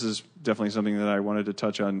 This is definitely something that I wanted to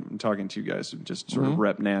touch on in talking to you guys, and just sort of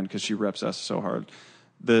rep Nan, because she reps us so hard.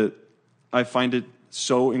 I find it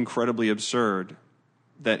so incredibly absurd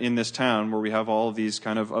that in this town where we have all of these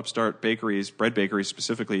kind of upstart bakeries, bread bakeries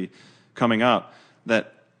specifically, coming up,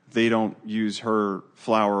 that they don't use her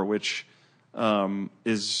flour, which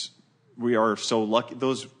we are so lucky.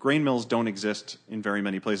 Those grain mills don't exist in very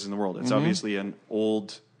many places in the world. It's obviously an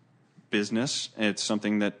old business. It's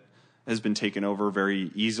something that has been taken over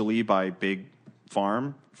very easily by big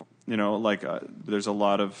farm. There's a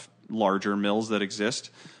lot of larger mills that exist.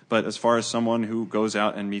 But as far as someone who goes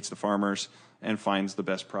out and meets the farmers and finds the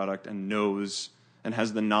best product and knows and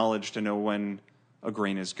has the knowledge to know when a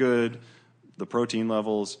grain is good, the protein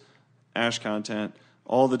levels, ash content,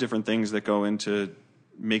 all the different things that go into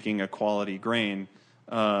making a quality grain,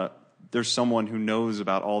 there's someone who knows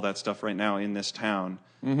about all that stuff right now in this town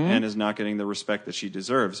and is not getting the respect that she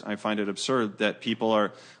deserves. I find it absurd that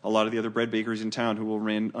a lot of the other bread bakers in town, who will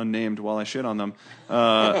remain unnamed while I shit on them,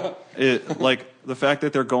 like the fact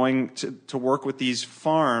that they're going to work with these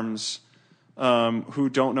farms who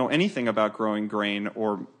don't know anything about growing grain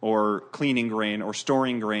or cleaning grain or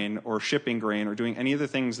storing grain or shipping grain or doing any of the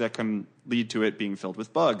things that can lead to it being filled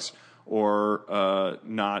with bugs or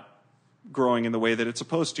not growing in the way that it's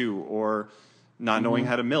supposed to, or not knowing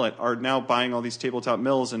how to mill it, are now buying all these tabletop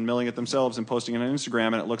mills and milling it themselves and posting it on Instagram,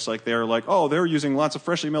 and it looks like they're like, oh, they're using lots of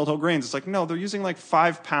freshly milled whole grains. It's like, no, they're using like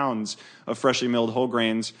 5 pounds of freshly milled whole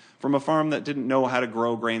grains from a farm that didn't know how to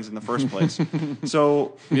grow grains in the first place.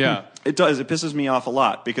 So yeah, it pisses me off a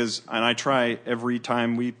lot, and I try every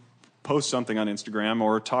time we post something on Instagram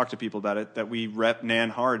or talk to people about it that we rep Nan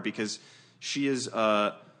hard, because she is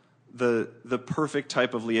the perfect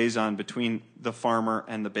type of liaison between the farmer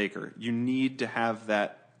and the baker. You need to have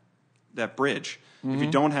that bridge. If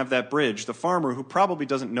you don't have that bridge, the farmer, who probably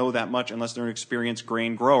doesn't know that much unless they're an experienced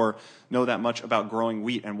grain grower, know that much about growing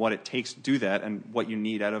wheat and what it takes to do that and what you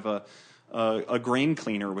need out of a grain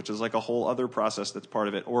cleaner, which is like a whole other process that's part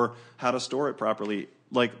of it, or how to store it properly.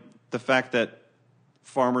 Like the fact that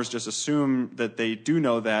farmers just assume that they do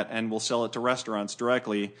know that and will sell it to restaurants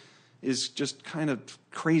directly is just kind of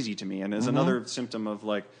crazy to me, and is another symptom of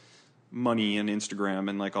like money and Instagram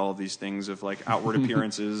and like all of these things of like outward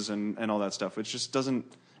appearances and all that stuff, which just doesn't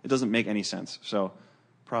make any sense. So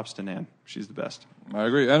props to Nan. She's the best. I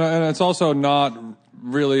agree. And it's also not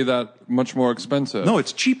really that much more expensive. No,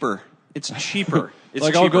 it's cheaper. It's cheaper. It's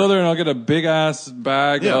like cheaper. I'll go there and I'll get a big ass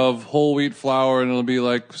bag of whole wheat flour and it'll be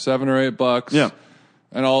like $7 or $8. Yeah.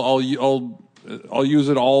 And I'll use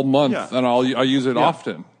it all month and I'll use it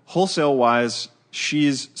often. Wholesale wise,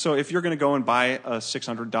 so if you're going to go and buy a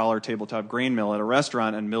 $600 tabletop grain mill at a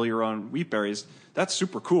restaurant and mill your own wheat berries, that's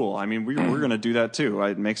super cool. I mean, we're going to do that too.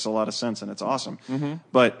 It makes a lot of sense and it's awesome.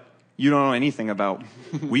 But you don't know anything about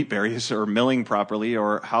wheat berries or milling properly,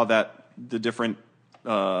 or how the different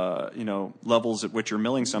levels at which you're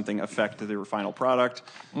milling something affect the final product,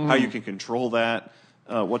 how you can control that,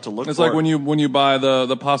 what to look for. It's like when you buy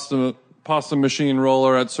the pasta machine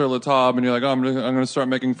roller at Sur La Table, and you're like, oh, I'm going to start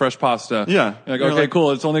making fresh pasta. Yeah. You're like, okay,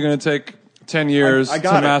 cool. It's only going to take 10 years to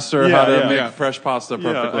master how to make fresh pasta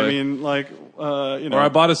perfectly. Yeah, I mean, like, Or I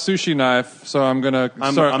bought a sushi knife, so I'm going to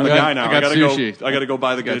start. I'm the guy now. I got sushi. I got to go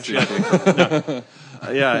buy the good shit.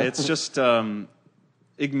 Yeah, it's just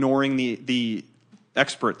ignoring the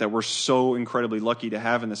expert that we're so incredibly lucky to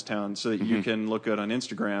have in this town, so that you can look good on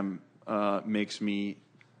Instagram, makes me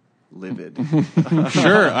livid.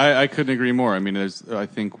 Sure, I couldn't agree more. I mean, I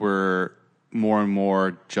think we're more and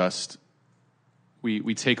more just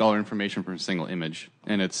we take all our information from a single image,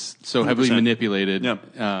 and it's so heavily 100%. manipulated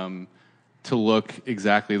to look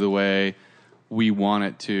exactly the way we want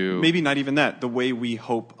it to. Maybe not even that. The way we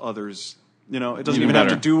hope others. It doesn't Even even have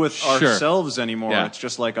better. to do with Sure. ourselves anymore. Yeah. It's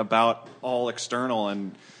just like about all external,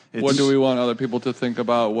 and it's, What do we want other people to think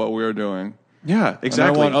about what we're doing? Yeah,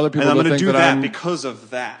 exactly. want other people and I'm to gonna think do that I'm- because of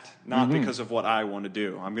that, not because of what I want to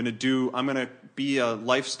do. I'm gonna be a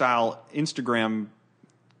lifestyle Instagram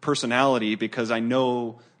personality because I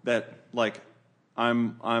know that like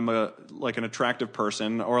I'm an attractive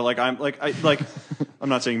person, or like I'm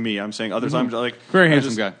not saying me. I'm saying others. I'm like Very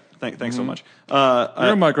handsome guy. Thanks so much. You're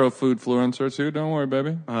a micro food influencer too. Don't worry,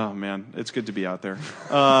 baby. Oh man, it's good to be out there.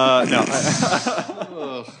 No.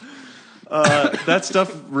 That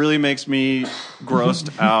stuff really makes me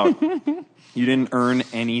grossed out. You didn't earn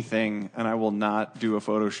anything, and I will not do a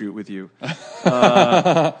photo shoot with you.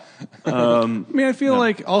 I mean, I feel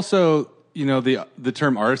like also, the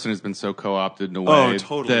term artisan has been so co-opted in a way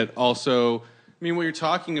totally. that also, I mean, what you're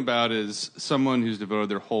talking about is someone who's devoted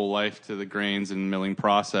their whole life to the grains and milling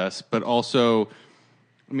process, but also,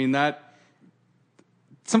 I mean, that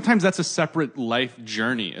sometimes that's a separate life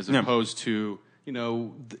journey as opposed to,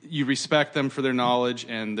 you respect them for their knowledge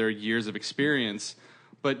and their years of experience,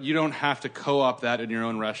 but you don't have to co-op that in your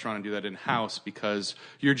own restaurant and do that in-house because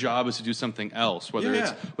your job is to do something else, whether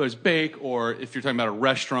it's bake, or if you're talking about a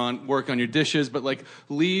restaurant, work on your dishes, but like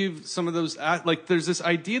leave some of those, like there's this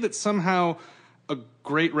idea that somehow a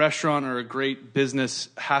great restaurant or a great business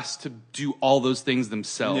has to do all those things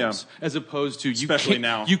themselves, as opposed to Especially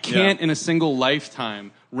now. You can't in a single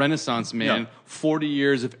lifetime Renaissance man 40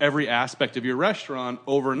 years of every aspect of your restaurant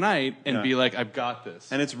overnight and be like, I've got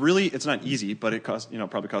this. And it's not easy, but it costs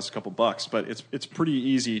probably costs a couple bucks, but it's pretty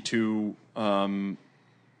easy to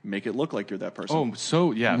make it look like you're that person. Oh,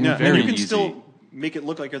 so very and you can easy. still make it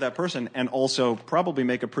look like you're that person, and also probably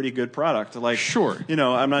make a pretty good product. Like, sure,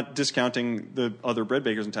 I'm not discounting the other bread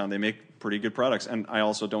bakers in town. They make pretty good products, and I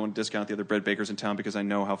also don't discount the other bread bakers in town because I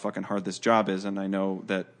know how fucking hard this job is, and I know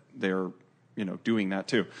that they're doing that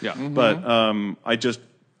too. Yeah. But I just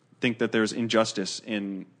think that there's injustice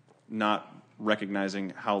in not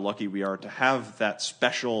recognizing how lucky we are to have that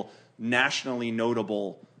special, nationally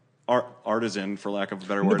notable artisan, for lack of a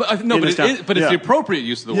better word. But it's the appropriate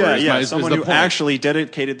use of the word. Someone who actually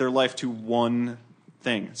dedicated their life to one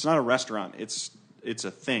thing. It's not a restaurant. It's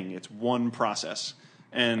a thing. It's one process.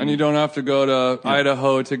 And you don't have to go to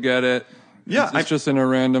Idaho to get it. Yeah, it's just in a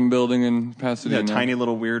random building in Pasadena. Yeah, tiny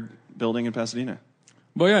little weird building in Pasadena.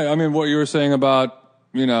 But yeah, I mean, what you were saying about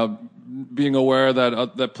being aware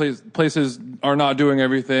that places are not doing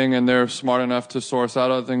everything, and they're smart enough to source out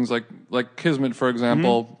other things, like Kismet, for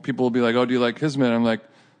example. People will be like, "Oh, do you like Kismet?" I'm like,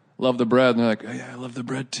 "Love the bread," and they're like, "Oh, yeah, I love the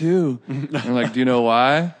bread too." And I'm like, "Do you know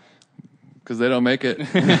why?" Because they don't make it.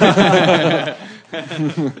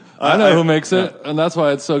 I know who makes it, and that's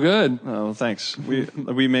why it's so good. Oh, thanks.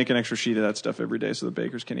 We make an extra sheet of that stuff every day so the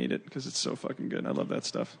bakers can eat it because it's so fucking good. I love that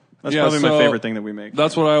stuff. That's probably my favorite thing that we make.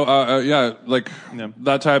 That's what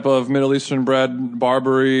that type of Middle Eastern bread,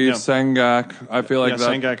 Barbary, Sangak. I feel like that.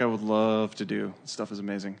 Sangak I would love to do. Stuff is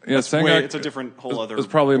amazing. Yeah, Sangak. It's a different whole other. It's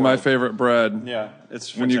probably world. my favorite bread. Yeah, it's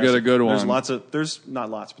fantastic. when you get a good one. There's not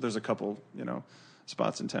lots, but there's a couple.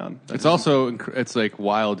 Spots in town. It's also it's like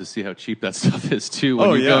wild to see how cheap that stuff is too.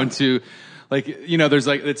 When you go into there's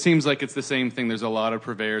like it seems like it's the same thing. There's a lot of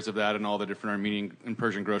purveyors of that in all the different Armenian and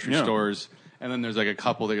Persian grocery stores. And then there's like a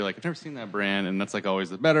couple that you're like, I've never seen that brand, and that's like always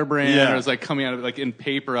the better brand. Yeah. Or it's like coming out of like in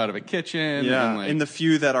paper out of a kitchen. Yeah, and like, in the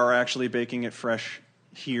few that are actually baking it fresh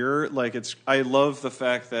here, I love the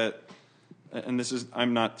fact that, and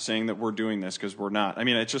I'm not saying that we're doing this because we're not. I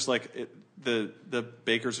mean, it's just like the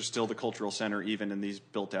bakers are still the cultural center, even in these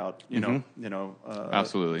built out,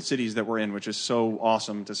 absolutely cities that we're in, which is so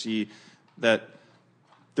awesome to see that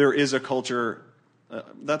there is a culture.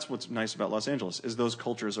 That's what's nice about Los Angeles is those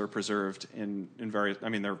cultures are preserved in various. I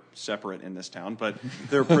mean, they're separate in this town, but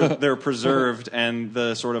they're preserved, and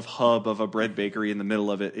the sort of hub of a bread bakery in the middle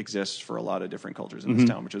of it exists for a lot of different cultures in this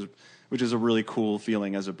town, which is a really cool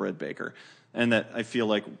feeling as a bread baker, and that I feel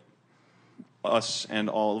like us and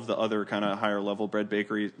all of the other kind of higher level bread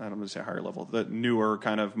bakeries, I don't want to say higher level, the newer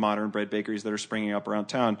kind of modern bread bakeries that are springing up around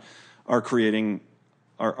town are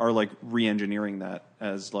like re-engineering that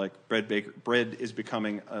as like bread is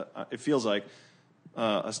becoming, it feels like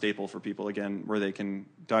a staple for people again, where they can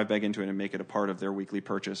dive back into it and make it a part of their weekly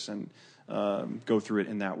purchase and go through it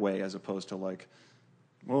in that way, as opposed to like,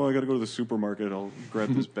 well, I got to go to the supermarket. I'll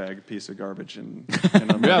grab this piece of garbage and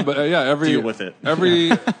deal with it.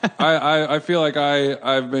 I feel like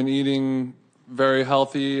I've been eating very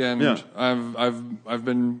healthy, and I've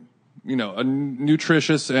been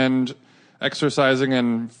nutritious and exercising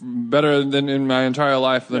and better than in my entire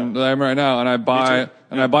life than I am right now. And I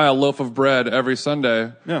buy a loaf of bread every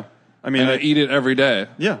Sunday. Yeah. I mean, I eat it every day.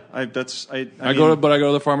 Yeah, I go to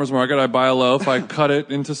the farmer's market. I buy a loaf. I cut it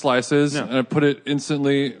into slices, and I put it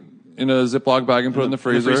instantly in a Ziploc bag and put it in the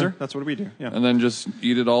freezer. That's what we do. Yeah, and then just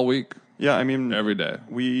eat it all week. Yeah, I mean, every day.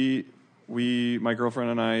 My girlfriend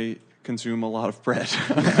and I consume a lot of bread.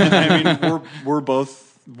 I mean, we're both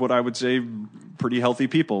what I would say pretty healthy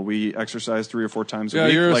people. We exercise 3 or 4 times a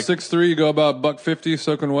week. Yeah, you're 6'3", you go about $150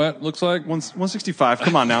 soaking wet, looks like. 165,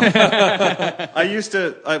 come on now. I used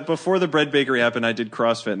to, before the bread bakery happened, I did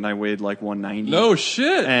CrossFit and I weighed like 190. No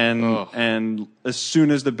shit! And as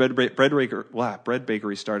soon as the bread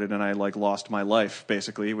bakery started and I like lost my life,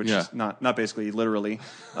 basically, which is not basically, literally,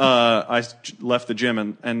 I left the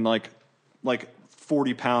gym and like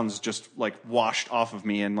 40 pounds just like washed off of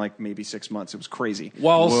me in like maybe 6 months. It was crazy.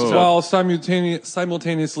 While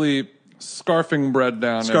simultaneously scarfing bread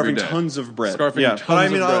down every day. Tons of bread. But I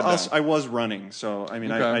mean, I was running, so I mean,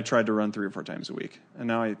 I tried to run 3 or 4 times a week, and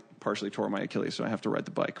now I partially tore my Achilles, so I have to ride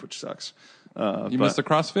the bike, which sucks. You miss the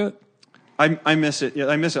CrossFit? I miss it. Yeah,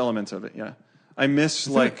 I miss elements of it. Yeah, I miss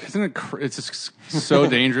it's just so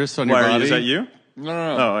dangerous on your body. Is that you? No.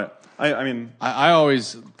 Oh, I mean, I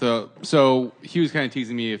always so he was kind of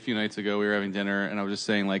teasing me a few nights ago. We were having dinner, and I was just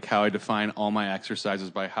saying like how I define all my exercises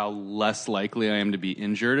by how less likely I am to be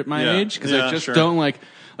injured at my age, because I just don't like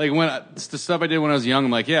when the stuff I did when I was young.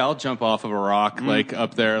 I'm like, yeah, I'll jump off of a rock like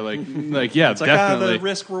up there, like yeah, it's definitely. Like the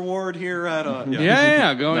risk reward here at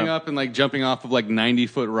going up and like jumping off of like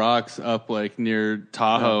 90-foot rocks up like near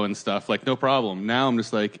Tahoe and stuff, like no problem. Now I'm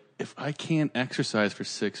just like, if I can't exercise for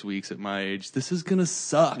 6 weeks at my age, this is gonna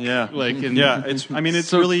suck. Yeah, it's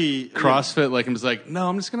so really CrossFit. Like I'm just like, no,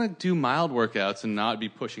 I'm just gonna do mild workouts and not be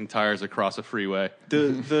pushing tires across a freeway.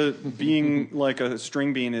 The being like a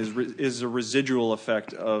string bean is a residual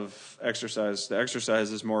effect of exercise. The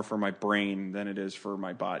exercise is more for my brain than it is for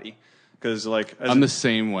my body, because like I'm the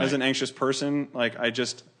same way as an anxious person. Like I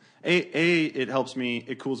just it helps me,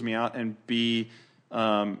 it cools me out, and B,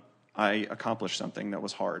 I accomplished something that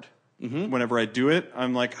was hard. Mm-hmm. Whenever I do it,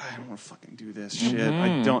 I'm like, I don't want to fucking do this shit.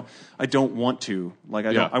 I don't want to. Like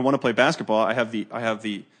I want to play basketball. I have the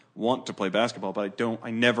want to play basketball, but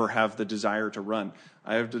I never have the desire to run.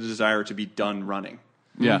 I have the desire to be done running.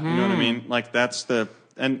 Yeah. You know what I mean? Like that's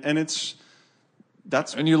and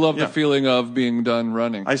you love the feeling of being done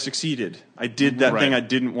running. I succeeded. I did that thing I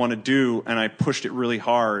didn't want to do, and I pushed it really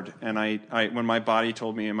hard. And I when my body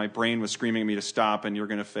told me and my brain was screaming at me to stop and you're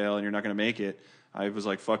going to fail and you're not going to make it, I was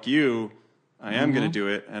like, fuck you. I am going to do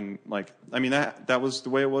it. And like, I mean, that was the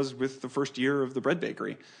way it was with the first year of the bread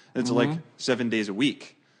bakery. It's like 7 days a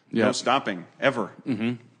week. No stopping ever.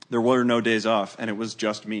 Mm-hmm. there were no days off, and it was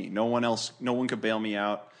just me. No one could bail me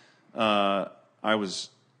out. I was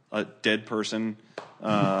a dead person,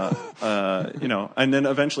 and then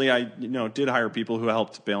eventually I, did hire people who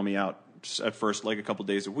helped bail me out at first, like a couple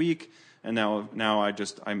days a week. And now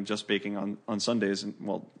I'm just baking on Sundays,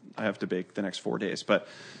 and I have to bake the next 4 days, but,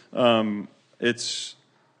 it's,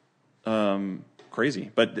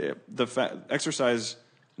 crazy. But exercise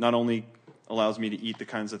not only allows me to eat the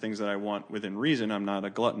kinds of things that I want within reason. I'm not a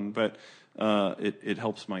glutton, but it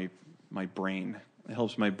helps my brain. It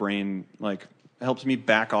helps my brain, helps me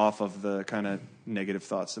back off of the kind of negative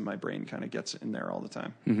thoughts that my brain kind of gets in there all the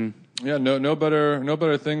time. Mm-hmm. Yeah, no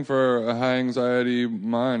better thing for a high anxiety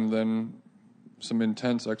mind than some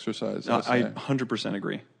intense exercise. I 100%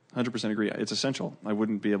 agree. 100% agree. It's essential. I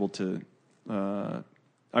wouldn't be able to.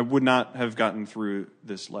 I would not have gotten through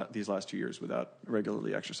these last 2 years without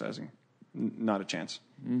regularly exercising. Not a chance.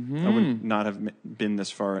 Mm-hmm. I would not have been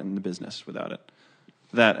this far in the business without it.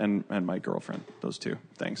 That and my girlfriend, those two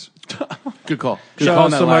things. Good call. Good call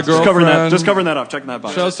on that last. Just covering that off. Checking that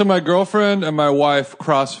box. Shout out to my girlfriend and my wife.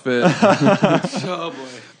 CrossFit. Oh boy.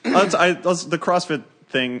 The CrossFit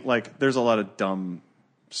thing. There's a lot of dumb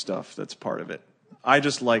stuff that's part of it. I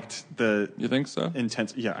just liked the. You think so?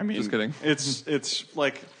 Intense. Yeah, I mean, just kidding. It's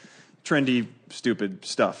trendy, stupid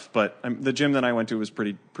stuff. But the gym that I went to was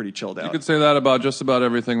pretty chilled out. You could say that about just about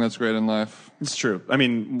everything that's great in life. It's true. I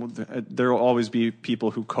mean, there will always be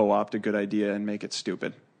people who co-opt a good idea and make it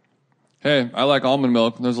stupid. Hey, I like almond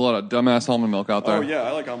milk. There's a lot of dumbass almond milk out there. Oh yeah,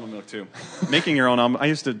 I like almond milk too. Making your own almond.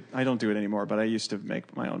 I don't do it anymore, but I used to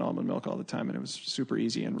make my own almond milk all the time, and it was super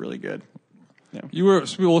easy and really good. Yeah. You were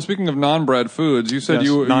speaking of non-bread foods. You said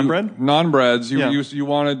non-bread? Non-breads. Yeah. You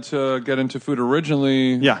wanted to get into food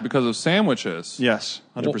originally because of sandwiches. Yes,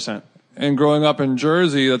 100%. And growing up in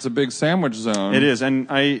Jersey, that's a big sandwich zone. It is, and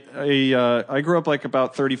I grew up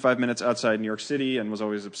about 35 minutes outside New York City, and was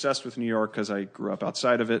always obsessed with New York because I grew up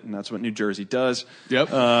outside of it, and that's what New Jersey does. Yep.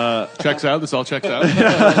 Checks out. This all checks out.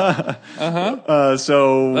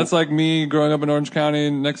 So that's like me growing up in Orange County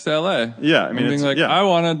next to LA. Yeah, I mean, I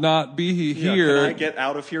want to not be here. Can I get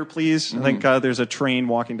out of here, please? Mm-hmm. Thank God there's a train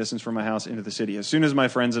walking distance from my house into the city. As soon as my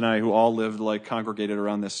friends and I, who all lived congregated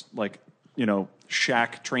around this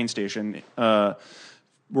shack train station,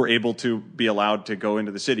 were able to be allowed to go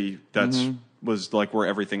into the city. That's was where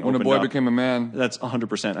everything when opened a boy up. Became a man. That's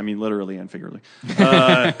 100%. I mean, literally and figuratively.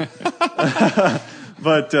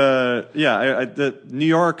 But the New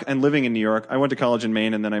York and living in New York. I went to college in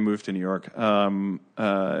Maine and then I moved to New York.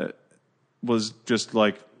 Was just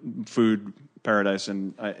food paradise,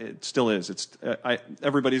 and it still is.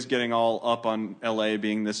 Everybody's getting all up on LA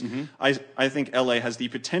being this. Mm-hmm. I think LA has the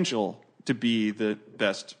potential to be the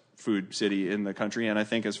best food city in the country, and I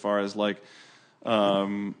think as far as So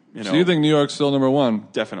you think New York's still number one?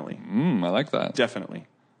 Definitely. I like that. Definitely.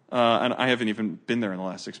 And I haven't even been there in the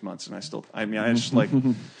last 6 months, and I just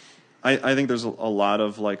I think there's a lot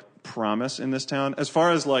of promise in this town as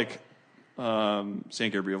far as San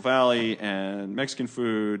Gabriel Valley and Mexican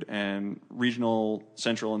food and regional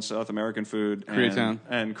Central and South American food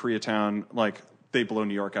and Koreatown, they blow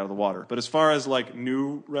New York out of the water. But as far as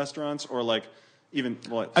new restaurants or even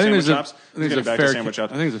sandwich shops, I think it's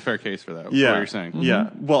a fair case for that. Yeah, what you're saying. Mm-hmm. Yeah.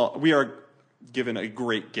 Well, we are given a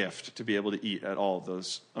great gift to be able to eat at all of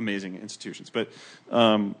those amazing institutions, but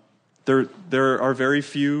there are very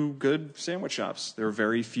few good sandwich shops. There are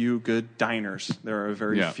very few good diners. There are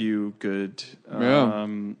very few good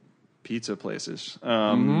pizza places.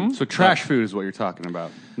 So trash food is what you're talking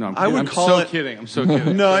about. No, I'm kidding. I'm so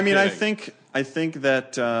kidding. No, I mean, I think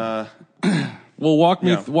that. Well, walk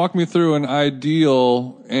me through an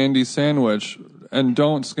ideal Andy sandwich, and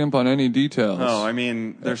don't skimp on any details. Oh, I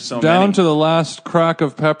mean, there's so down many. to the last crack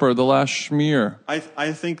of pepper, the last schmear.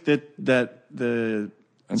 I think that the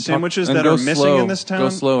sandwiches that are missing in this town. Go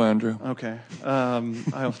slow, Andrew. Okay,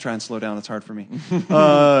 I'll try and slow down. It's hard for me.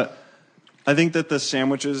 I think that the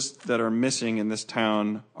sandwiches that are missing in this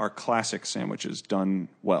town are classic sandwiches done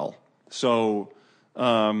well. So.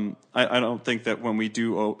 I don't think that when we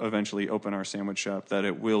do eventually open our sandwich shop that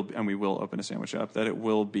it will, and we will open a sandwich shop, that it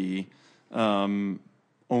will be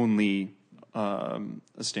only a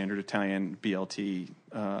standard Italian BLT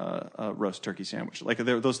roast turkey sandwich.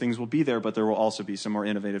 Those things will be there, but there will also be some more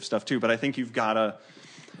innovative stuff too. But I think you've got to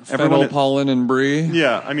fennel, pollen, and brie.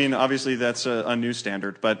 Yeah, I mean, obviously that's a new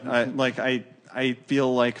standard, but I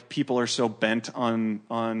feel like people are so bent on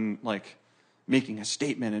making a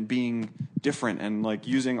statement and being different and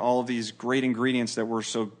using all of these great ingredients that we're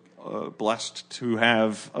so blessed to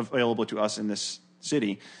have available to us in this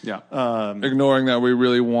city. Yeah. Ignoring that we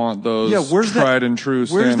really want those tried and true Where's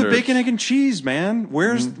standards. the bacon, egg, and cheese, man?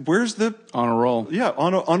 Where's the On a roll. Yeah,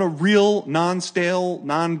 on a real non-stale,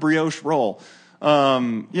 non-brioche roll.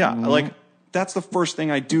 Like that's the first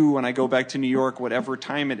thing I do when I go back to New York, whatever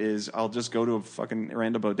time it is. I'll just go to a fucking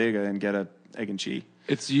random bodega and get a egg and cheese.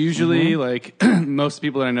 It's usually like most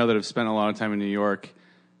people that I know that have spent a lot of time in New York,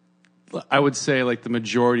 I would say like the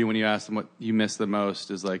majority when you ask them what you miss the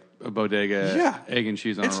most is like a bodega egg and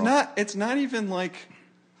cheese on a roll. It's not even like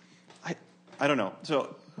I don't know.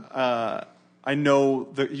 So I know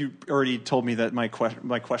that you already told me that my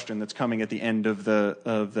question that's coming at the end of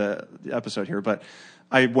the episode here, but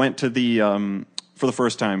I went to the for the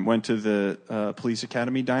first time went to the Police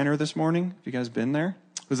Academy diner this morning. Have you guys been there?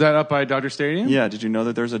 Was that up by Dodger Stadium? Yeah. Did you know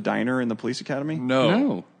that there's a diner in the Police Academy?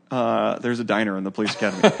 No. There's a diner in the Police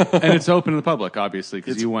Academy. And it's open to the public, obviously,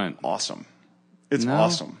 because you went. Awesome. It's No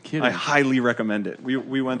awesome. kidding. I highly recommend it.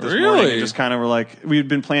 We went this Really? morning and just kind of were like, we'd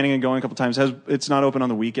been planning on going a couple times. It's not open on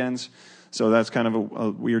the weekends, so that's kind of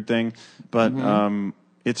a weird thing. But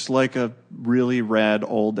it's like a really rad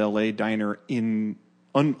old LA diner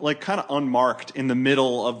like kind of unmarked in the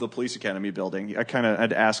middle of the Police Academy building. I kind of had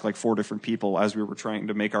to ask like 4 different people as we were trying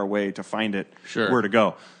to make our way to find it, where to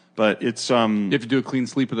go. But it's You have to do a clean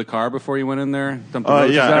sweep of the car before you went in there. Dump the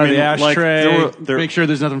roaches out of the ashtray. Like, there make sure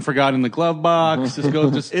there's nothing forgotten in the glove box.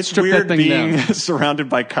 It's strip weird that thing being down. surrounded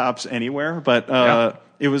by cops anywhere, but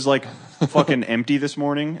it was like fucking empty this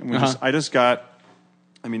morning. And I just got.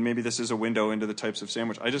 I mean, maybe this is a window into the types of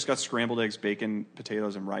sandwich. I just got scrambled eggs, bacon,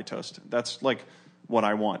 potatoes, and rye toast. That's like what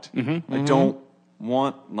I want. I don't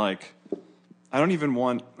want like. I don't even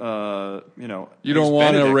want, You don't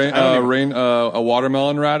want a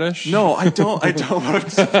watermelon radish? No, I don't. I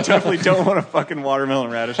definitely don't want a fucking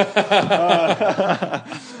watermelon radish.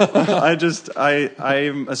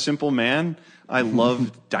 I'm a simple man. I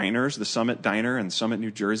love diners. The Summit Diner in Summit,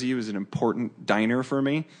 New Jersey was an important diner for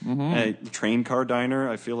me. A train car diner.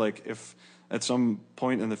 I feel like if at some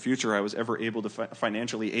point in the future I was ever able to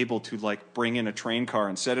financially able to like bring in a train car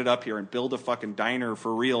and set it up here and build a fucking diner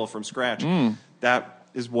for real from scratch, that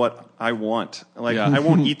is what I want. Like I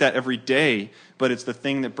won't eat that every day, but it's the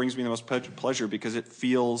thing that brings me the most pleasure because it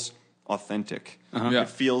feels authentic. It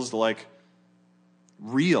feels like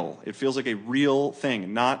real. It feels like a real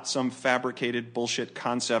thing, not some fabricated bullshit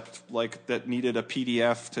concept like that needed a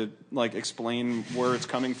PDF to like explain where it's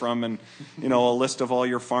coming from and a list of all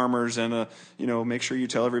your farmers and make sure you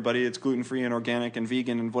tell everybody it's gluten-free and organic and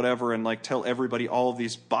vegan and whatever and like tell everybody all of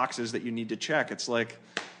these boxes that you need to check. It's like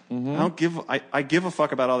I give a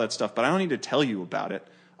fuck about all that stuff, but I don't need to tell you about it.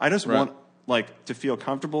 I just want like to feel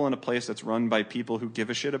comfortable in a place that's run by people who give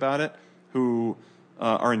a shit about it, who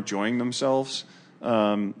are enjoying themselves.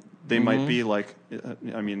 They might be like,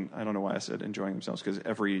 I mean, I don't know why I said enjoying themselves because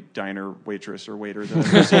every diner waitress or waiter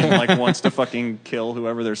that I've seen like wants to fucking kill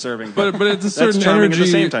whoever they're serving. But it's a certain energy. At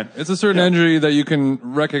the same time. It's a certain energy that you can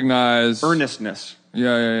recognize. Earnestness.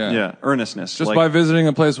 Yeah. Earnestness. Just like, by visiting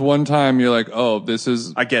a place one time, you're like, oh, this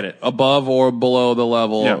is. I get it. Above or below the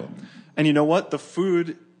level. Yeah. And you know what? The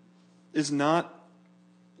food is not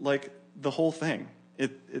like the whole thing.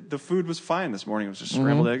 The food was fine this morning. It was just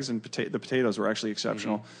scrambled eggs and the potatoes were actually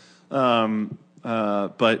exceptional. But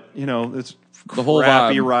it's the whole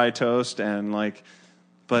crappy vibe. Rye toast and like,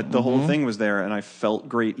 but the whole thing was there and I felt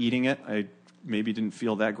great eating it. I maybe didn't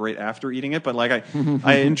feel that great after eating it, but like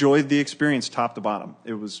I enjoyed the experience top to bottom.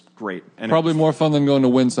 It was great. And probably more fun than going to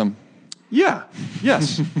Winsome. Yeah.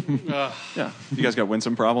 Yes. Yeah. You guys got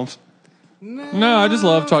Winsome problems? No, I just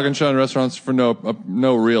love talking shit in restaurants for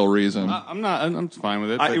no real reason. I'm fine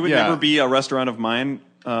with it. It would never be a restaurant of mine,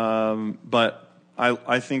 but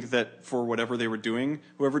I think that for whatever they were doing,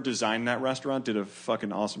 whoever designed that restaurant did a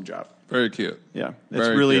fucking awesome job. Very cute. Yeah, it's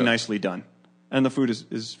really nicely done, and the food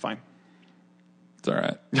is fine. It's all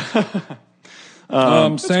right.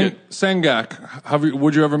 Sangak.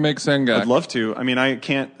 Would you ever make sangak? I'd love to. I mean, I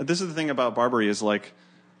can't. This is the thing about Barbary is like.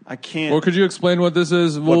 I can't. Well, could you explain what this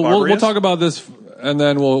is? We'll talk about this, and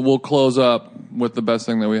then we'll close up with the best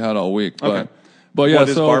thing that we had all week. But yeah, what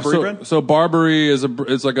is Barbary bread? So Barbary is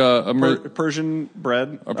it's like a Persian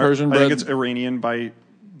bread. A Persian bread. I think it's Iranian by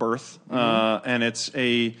birth, and it's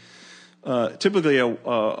typically a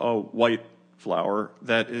white flour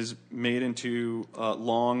that is made into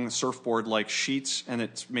long surfboard-like sheets, and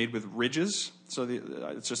it's made with ridges. So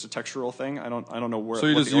it's just a textural thing. I don't know where. So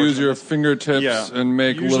you just use your fingertips and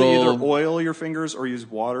make usually little. Either oil your fingers or use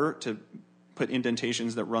water to put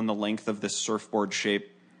indentations that run the length of this surfboard shape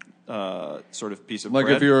sort of piece of bread.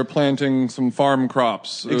 Like if you were planting some farm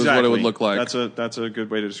crops, is what it would look like. That's a good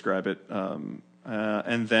way to describe it.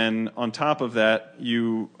 And then on top of that,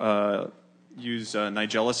 you use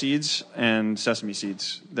Nigella seeds and sesame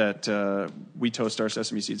seeds that we toast our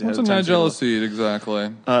sesame seeds ahead What's of a time. Nigella seed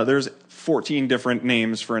exactly? There's 14 different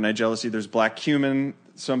names for a Nigella seed. There's black cumin,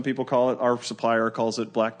 some people call it. Our supplier calls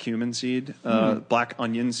it black cumin seed. Black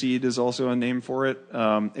onion seed is also a name for it.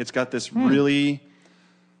 It's got this really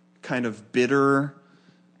kind of bitter,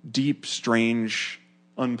 deep, strange,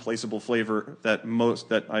 unplaceable flavor that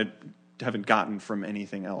I haven't gotten from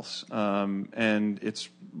anything else. And it's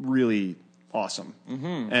really awesome.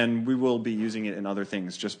 And we will be using it in other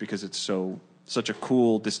things just because it's such a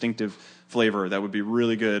cool, distinctive flavor that would be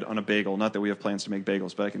really good on a bagel. Not that we have plans to make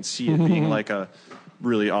bagels, but I can see it being like a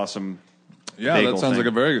really awesome bagel that sounds thing. like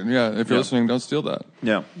a very good. Yeah, if you're listening, don't steal that.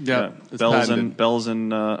 Yeah. It's Bells patented.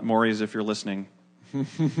 and Maury's, if you're listening,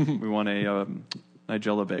 we want a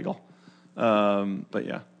Nigella bagel. But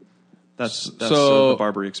yeah, that's the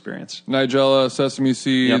Barbary experience. Nigella, sesame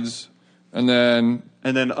seeds, and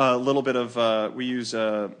then a little bit of we use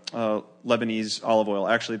Lebanese olive oil.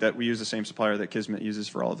 Actually, that we use the same supplier that Kismet uses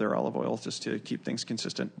for all of their olive oil, just to keep things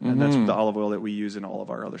consistent. And that's the olive oil that we use in all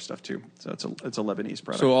of our other stuff too. So it's a Lebanese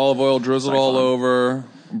product. so olive oil drizzled all over,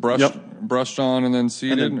 brushed on, and then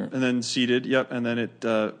seeded. and then seeded. Yep. And then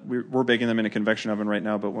we're baking them in a convection oven right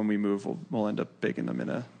now. But when we move, we'll end up baking them in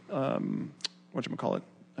a whatchamacallit,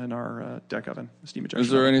 in our deck oven, steam injection.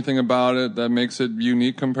 Is there oven. anything about it that makes it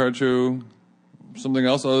unique compared to something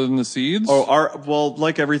else other than the seeds? Well,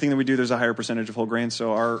 like everything that we do, there's a higher percentage of whole grain.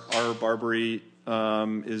 So our Barbary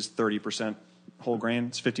is 30% whole grain.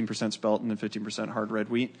 It's 15% spelt and then 15% hard red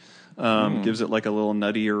wheat. Gives it like a little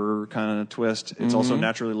nuttier kind of twist. It's also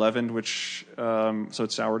naturally leavened, which so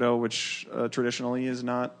it's sourdough, which traditionally is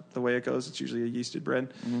not the way it goes. It's usually a yeasted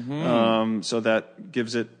bread. So that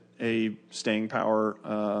gives it a staying power,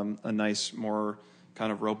 a nice, more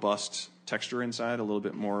kind of robust texture inside, a little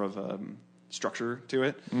bit more of structure to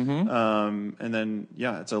it. And then,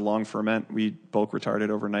 it's a long ferment. We bulk retard it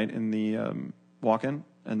overnight in the walk-in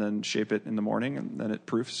and then shape it in the morning, and then it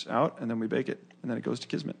proofs out, and then we bake it, and then it goes to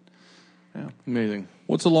Kismet. Yeah. Amazing.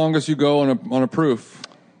 What's the longest you go on a proof?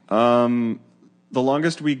 The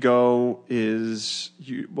longest we go is,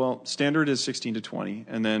 standard is 16 to 20,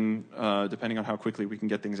 and then depending on how quickly we can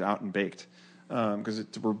get things out and baked, because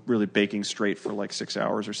we're really baking straight for like 6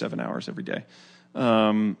 hours or 7 hours every day.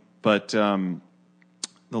 But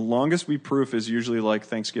the longest we proof is usually like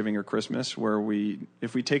Thanksgiving or Christmas, where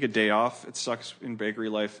if we take a day off, it sucks in bakery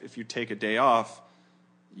life. If you take a day off,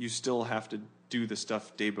 you still have to do the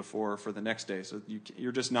stuff day before for the next day. So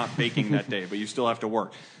you're just not baking that day, but you still have to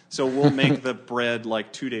work. So we'll make the bread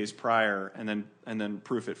like 2 days prior and then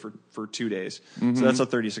proof it for 2 days. So that's a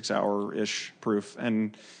 36-hour-ish proof.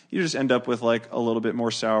 And you just end up with like a little bit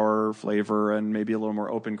more sour flavor and maybe a little more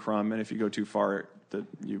open crumb. And if you go too far,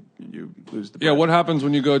 you lose the bread. Yeah, what happens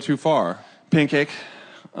when you go too far? Pancake.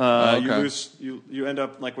 Okay. You end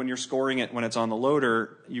up like when you're scoring it, when it's on the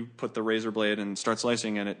loader, you put the razor blade and start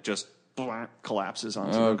slicing, and it just collapses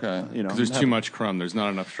onto There's too much crumb. There's not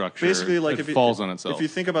enough structure. Basically, like it falls on itself. If you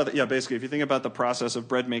think about if you think about the process of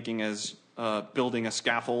bread making as building a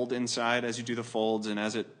scaffold inside as you do the folds and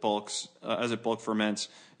as it bulk ferments,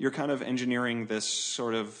 you're kind of engineering this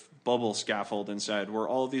sort of bubble scaffold inside, where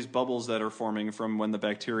all of these bubbles that are forming from when the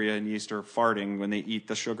bacteria and yeast are farting when they eat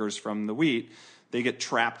the sugars from the wheat, they get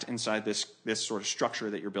trapped inside this sort of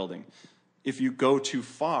structure that you're building. If you go too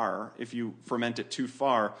far, if you ferment it too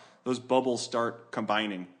far, those bubbles start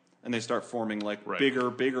combining and they start forming like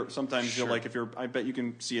bigger. Sometimes you'll like, I bet you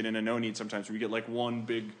can see it in a no-knead sometimes where you get like one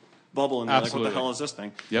big bubble and you're like, what the hell is this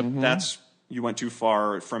thing? Yep. That's, you went too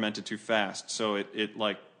far, it fermented too fast. So it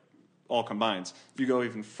like all combines. If you go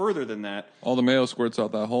even further than that, all the mayo squirts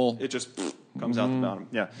out that hole. It just comes out the bottom.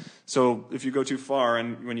 Yeah. So if you go too far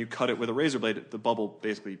and when you cut it with a razor blade, the bubble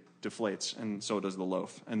basically deflates, and so does the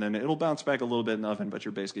loaf. And then it'll bounce back a little bit in the oven, but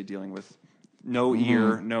you're basically dealing with no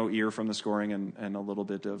ear from the scoring, and a little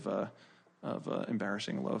bit of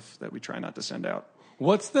embarrassing loaf that we try not to send out.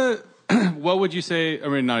 What would you say? I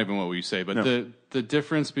mean, not even what would you say, but the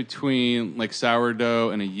difference between like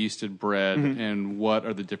sourdough and a yeasted bread, and what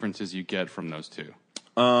are the differences you get from those two?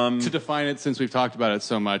 To define it, since we've talked about it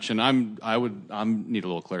so much, and I need a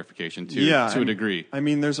little clarification too, to a degree. I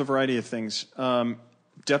mean, there's a variety of things.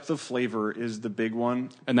 Depth of flavor is the big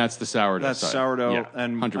one, and that's the sourdough. That's side. sourdough,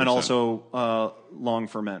 and 100%. also long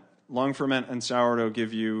ferment. Long ferment and sourdough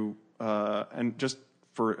give you, and just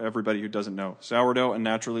for everybody who doesn't know, sourdough and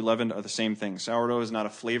naturally leavened are the same thing. Sourdough is not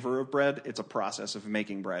a flavor of bread; it's a process of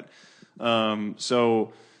making bread.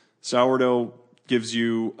 So sourdough gives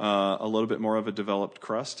you a little bit more of a developed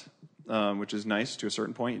crust, which is nice to a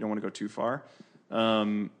certain point. You don't want to go too far.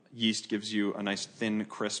 Yeast gives you a nice thin,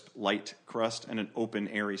 crisp, light crust and an open,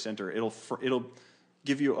 airy center. It'll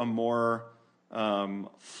give you a more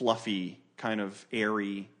fluffy, kind of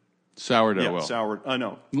airy Sourdough will.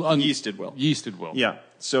 Yeasted will. Yeasted will. Yeah.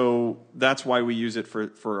 So that's why we use it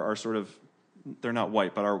for our sort of, they're not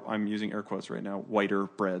white, but I'm using air quotes right now, whiter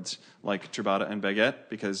breads like ciabatta and baguette,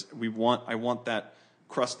 because I want that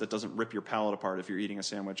crust that doesn't rip your palate apart if you're eating a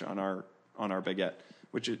sandwich on our baguette,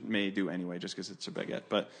 which it may do anyway just because it's a baguette.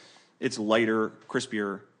 But it's lighter,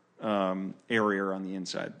 crispier, airier on the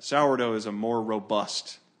inside. Sourdough is a more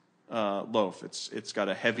robust loaf. It's got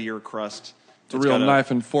a heavier crust. It's a real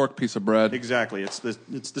knife and fork piece of bread. Exactly. It's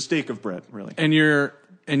the steak of bread, really. And you're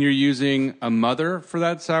using a mother for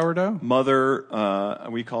that sourdough? Mother,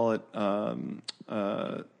 we call it. I'm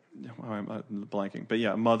blanking, but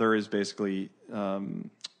yeah, mother is basically.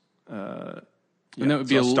 And that would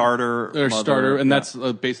be a starter. Or mother, starter, and that's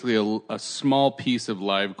basically a small piece of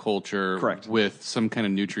live culture, correct, with some kind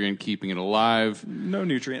of nutrient keeping it alive. No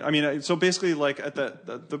nutrient. I mean, so basically, like at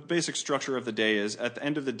the basic structure of the day is at the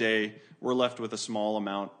end of the day, we're left with a small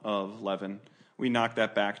amount of leaven. We knock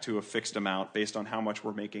that back to a fixed amount based on how much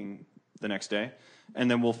we're making the next day,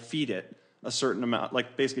 and then we'll feed it a certain amount.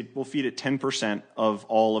 Like basically, we'll feed it 10% of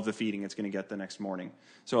all of the feeding it's going to get the next morning.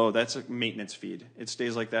 So that's a maintenance feed. It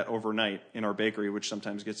stays like that overnight in our bakery, which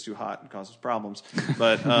sometimes gets too hot and causes problems.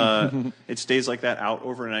 But it stays like that out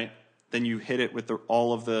overnight. Then you hit it with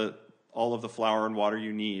all of the flour and water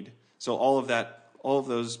you need. So all of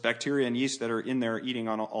those bacteria and yeast that are in there eating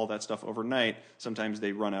on all that stuff overnight, sometimes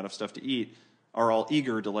they run out of stuff to eat, are all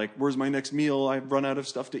eager to like, where's my next meal? I've run out of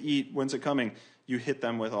stuff to eat. When's it coming? You hit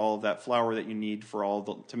them with all of that flour that you need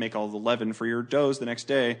to make all the leaven for your doughs the next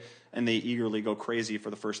day, and they eagerly go crazy for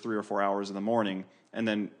the first 3 or 4 hours of the morning. And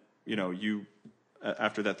then,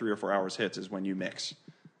 after that 3 or 4 hours hits is when you mix.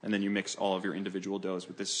 And then you mix all of your individual doughs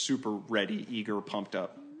with this super ready, eager, pumped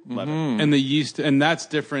up leaven. And the yeast, and that's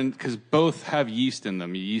different because both have yeast in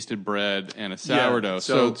them, a yeasted bread and a sourdough. Yeah,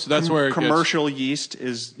 so that's where it commercial yeast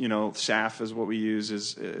is, SAF is what we use.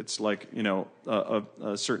 It's like, a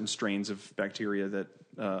certain strains of bacteria that.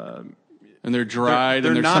 And they're dried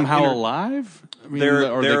and they're not somehow alive? I mean,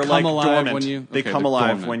 they're they come like alive dormant. when you. They okay, come they're alive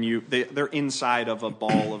dormant. when you. They're inside of a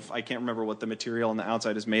ball of. I can't remember what the material on the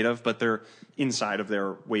outside is made of, but they're inside of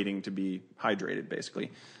there waiting to be hydrated, basically.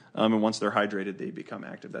 And once they're hydrated, they become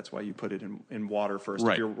active. That's why you put it in water first.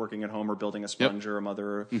 Right. If you're working at home or building a sponge or a mother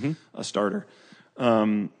or a starter.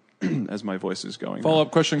 As my voice is going.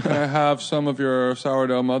 Follow-up question, can I have some of your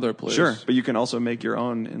sourdough mother, please? Sure, but you can also make your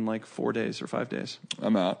own in like 4 days or 5 days.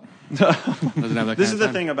 I'm out. Doesn't have that This kind is of the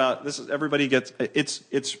time. thing about this. Everybody gets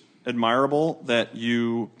it's admirable that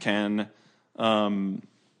you can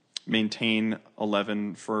maintain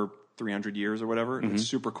 11 for 300 years or whatever. It's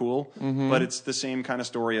super cool, but it's the same kind of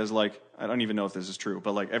story as like, I don't even know if this is true,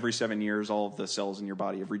 but like every 7 years, all of the cells in your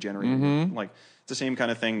body have regenerated. Like it's the same kind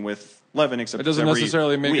of thing with leaven, except It doesn't every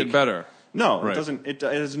necessarily make week. it better. No, Right. it doesn't. It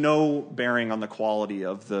has no bearing on the quality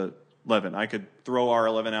of the leaven. I could throw our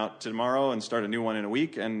leaven out tomorrow and start a new one in a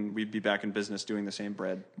week, and we'd be back in business doing the same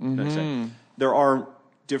bread next day. There are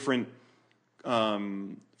different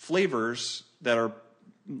flavors that are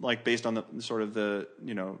like based on the sort of the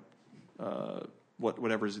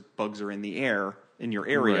whatever bugs are in the air in your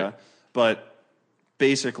area, Right. but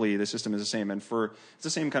basically the system is the same. And it's the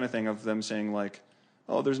same kind of thing of them saying like,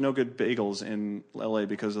 oh, there's no good bagels in LA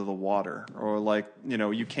because of the water, or like,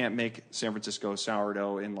 you can't make San Francisco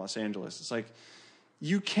sourdough in Los Angeles. It's like,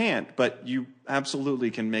 you can't, but you absolutely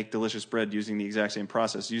can make delicious bread using the exact same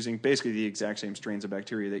process, using basically the exact same strains of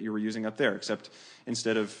bacteria that you were using up there, except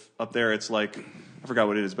instead of up there, it's like, I forgot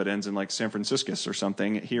what it is, but it ends in like San Franciscus or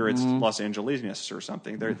something. Here it's Los Angeles or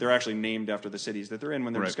something. They're actually named after the cities that they're in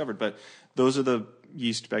when they're Right. discovered. But those are the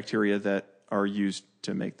yeast bacteria that are used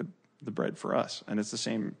to make the bread for us, and it's the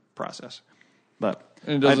same process. But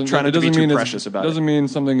And I'm trying not to be too precious about it. Doesn't mean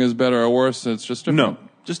something is better or worse. It's just different. No,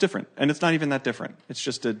 just different, and it's not even that different. It's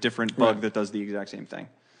just a different bug that does the exact same thing.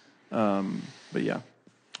 But yeah,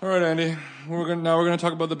 All right, Andy. We're gonna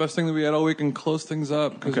talk about the best thing that we had all week and close things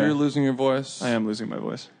up because Okay. you're losing your voice. I am losing my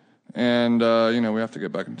voice. And we have to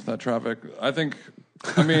get back into that traffic.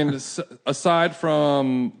 I mean, aside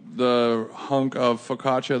from the hunk of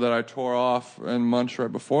focaccia that I tore off and munched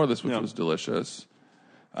right before this, which was delicious,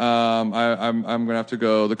 I'm gonna have to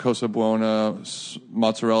go the Cosa Buona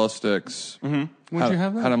mozzarella sticks. Mm-hmm. Where'd you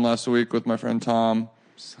have that? Had them last week with my friend Tom.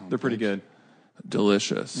 They're pretty good.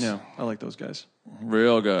 Delicious. Yeah, I like those guys.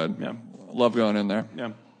 Real good. Yeah. Love going in there.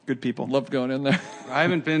 Yeah, good people. Love going in there. I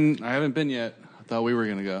haven't been yet. I thought we were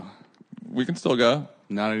gonna go. We can still go.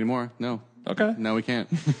 Not anymore. No. Okay. No, we can't.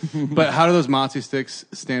 But how do those mozzie sticks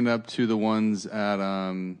stand up to the ones at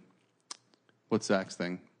what's Zach's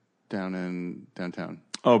thing downtown?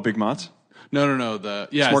 Oh, Big Mott's? No.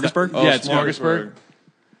 Smorgasburg? It's Smorgasburg.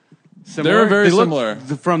 Similar? They're very They look- similar.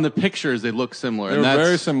 From the pictures, they look similar. They're and that's-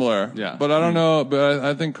 very similar. Yeah. But I don't know. But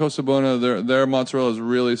I think Costa Buona, their mozzarella is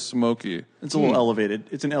really smoky. It's a little elevated.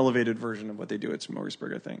 It's an elevated version of what they do at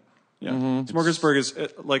Smorgasburg, I think. Yeah. Smorgasburg is,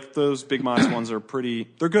 like, those Big Mott's ones are pretty,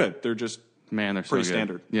 they're good. They're just Man, they're so pretty good.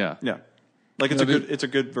 standard. Yeah. Yeah. Like, it's a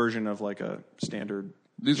good version of, like, a standard.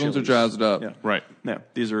 These ones are Chili's. jazzed up. Yeah. Right. Yeah.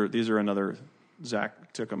 These are another,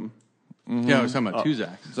 Zach took them. Yeah, I was talking about two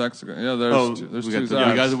Zachs. Zach's, yeah, there's two we Zachs.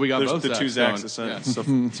 got we got There's both the two Zachs Zachs.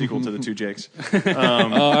 going. It's a sequel to the two Jakes.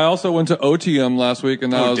 I also went to Otium last week,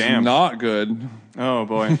 and that was damn. not good. Oh,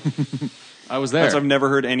 boy. I was there. I've never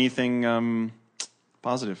heard anything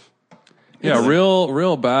positive. Yeah,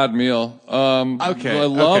 real bad meal. Okay. I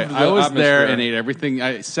loved the I was there atmosphere. and ate everything.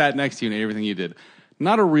 I sat next to you and ate everything you did.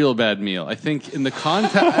 Not a real bad meal. I think in the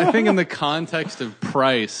context of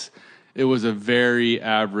price, it was a very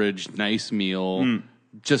average, nice meal.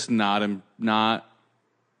 Just not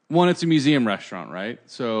one. It's a museum restaurant, right?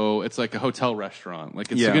 So it's like a hotel restaurant.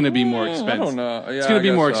 Like it's going to be more expensive. I don't know. It's Yeah, going I to be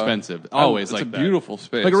guess more so. expensive. Always It's like a that. beautiful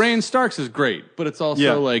space. Like Ray and Stark's is great, but it's also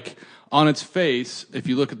Yeah. like on its face, if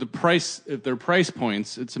you look at the price, if their price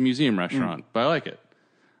points, it's a museum restaurant. But I like it.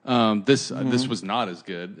 This was not as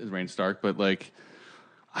good as Ray and Stark, but like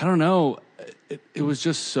I don't know, it was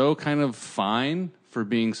just so kind of fine for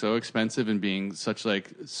being so expensive and being such like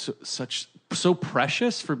so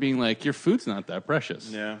precious for being like your food's not that precious.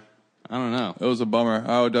 Yeah. I don't know. It was a bummer.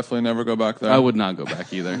 I would definitely never go back there. I would not go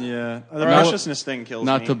back either. Yeah. The preciousness thing kills me.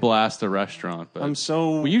 Not to blast a restaurant, but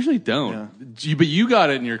we usually don't. But you got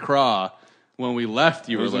it in your craw when we left.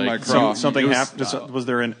 You were was in like my craw. Something happened. Was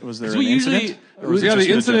there an incident? The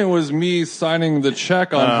incident was me signing the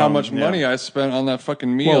check on how much yeah. money I spent on that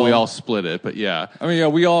fucking meal. Well, we all split it, but yeah. I mean, yeah,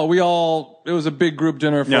 we all. It was a big group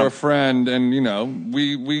dinner for Yeah. a friend, and you know,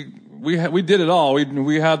 we did it all.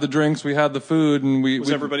 We had the drinks, we had the food, and Was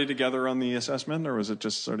everybody together on the assessment, or was it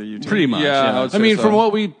just sort of you two? Pretty much. Yeah, I would say mean, so.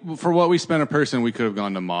 for what we spent a person, we could have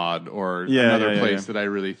gone to Mod or another place that I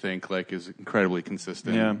really think like is incredibly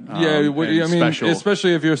consistent. Yeah. Yeah, and I mean, special.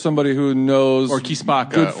 especially if you're somebody who knows Or Kispaka,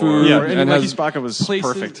 good food, or and like has Kispaka was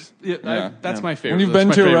places. perfect. Yeah, that's my favorite. when you've That's been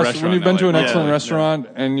my to favorite when restaurant you've been to an in LA. excellent restaurant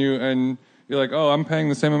and you're like, oh, I'm paying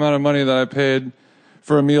the same amount of money that I paid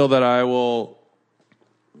for a meal that I will.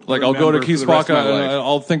 Like I'll go to Remember for the rest Kispaka of my and life.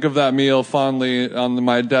 I'll think of that meal fondly on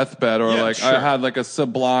my deathbed, or Yeah, like sure. I had like a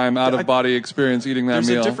sublime out of body experience eating that There's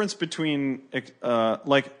meal. a difference between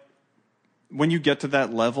like when you get to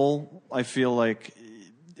that level. I feel like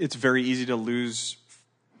it's very easy to lose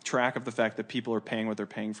track of the fact that people are paying what they're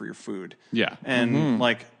paying for your food. Yeah. And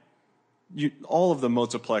like all of the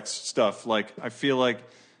Mozzaplex stuff, like I feel like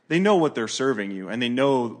they know what they're serving you and they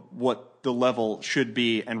know what the level should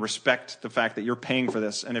be and respect the fact that you're paying for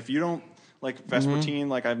this. And if you don't like Vespertine,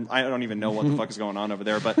 like I don't even know what the fuck is going on over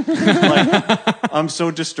there, but like I'm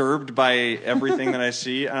so disturbed by everything that I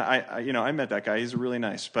see. I met that guy. He's really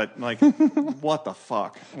nice, but like, what the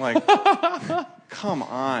fuck? Like, come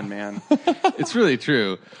on, man. It's really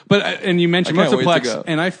true. But and you mentioned I can't wait to Mozzaplex, go.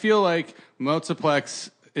 and I feel like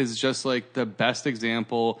Mozzaplex is just like the best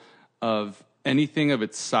example of anything of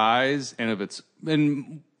its size and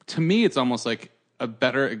to me, it's almost like a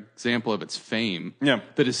better example of its fame. Yeah.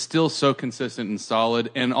 That is still so consistent and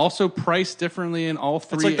solid, and also priced differently in all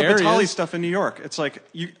three It's like the areas. Vitali stuff in New York. It's like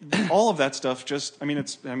all of that stuff. Just, I mean,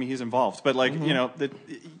 he's involved, but like you know that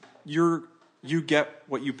you get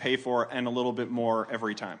what you pay for and a little bit more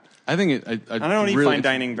every time. I think I don't eat really, fine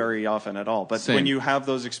dining very often at all, but Same. when you have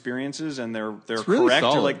those experiences and they're really correct,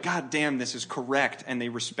 solid. you're like, God damn, this is correct, and they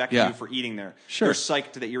respect Yeah. you for eating there. Sure. They're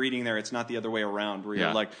psyched that you're eating there. It's not the other way around, where Yeah.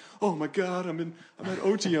 you're like, oh my God, I'm at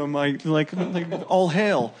Otium, like all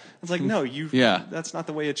hail. It's like, no, Yeah. that's not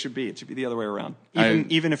the way it should be. It should be the other way around. I-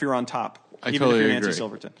 Even if you're on top, I even totally if you're Nancy agree.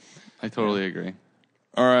 Silverton. I totally agree.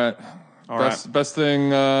 All right. Best thing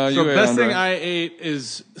So you ate, best Andre. thing I ate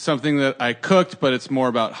is something that I cooked, but it's more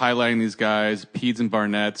about highlighting these guys, Peeds and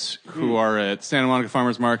Barnett's, who are at Santa Monica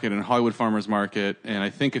Farmers Market and Hollywood Farmers Market, and I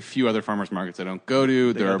think a few other farmers markets I don't go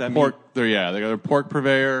to. They're got a that pork. They got a pork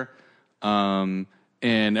purveyor, and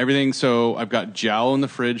everything. So I've got jowl in the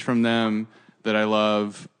fridge from them that I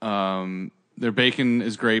love. Their bacon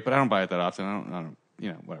is great, but I don't buy it that often. I don't.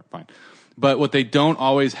 Whatever. Fine. But what they don't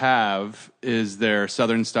always have is their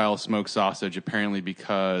Southern style smoked sausage, apparently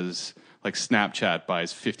because like Snapchat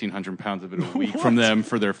buys 1,500 pounds of it a week from them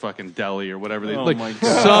for their fucking deli or whatever. My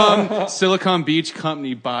God. Some Silicon Beach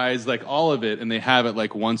company buys like all of it, and they have it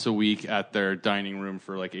like once a week at their dining room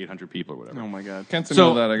for like 800 people or whatever. Oh my God. Can't So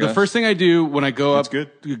know that, I guess. the first thing I do when I go That's up,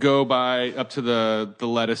 good. you go up to the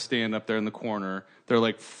lettuce stand up there in the corner. They're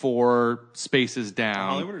like 4 spaces down.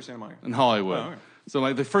 Hollywood or Santa Monica? In Hollywood. Oh, okay. So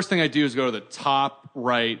like the first thing I do is go to the top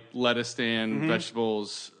right lettuce stand,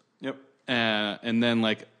 vegetables, Yep. and then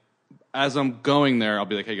like as I'm going there, I'll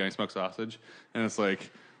be like, "Hey, got any smoked sausage?" And it's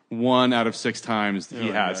like 1 out of 6 times he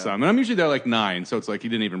has some, and I'm usually there like 9, so it's like he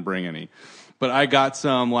didn't even bring any. But I got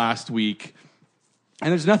some last week,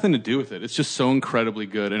 and there's nothing to do with it. It's just so incredibly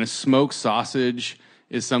good, and a smoked sausage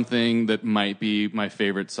is something that might be my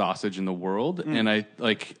favorite sausage in the world. And I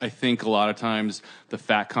think a lot of times the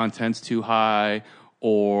fat content's too high,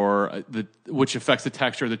 or which affects the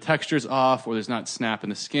texture. The texture's off, or there's not snap in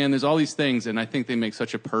the skin. There's all these things, and I think they make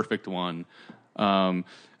such a perfect one. And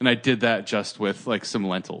I did that just with like some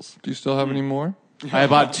lentils. Do you still have any more? I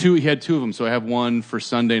bought 2. He had 2 of them, so I have one for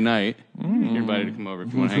Sunday night. You're invited to come over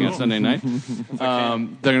if you want to hang out Sunday night.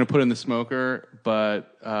 They're going to put it in the smoker,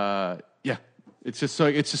 but yeah, it's just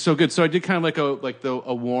so good. So I did kind of like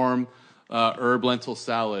a warm herb lentil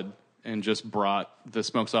salad, and just brought the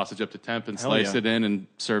smoked sausage up to temp and sliced it in and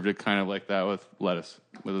served it kind of like that with lettuce,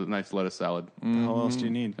 with a nice lettuce salad. How else do you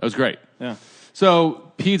need? That was great. Yeah.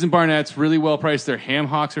 So Pete's and Barnett's, really well priced. Their ham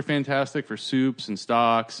hocks are fantastic for soups and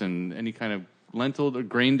stocks and any kind of lentil or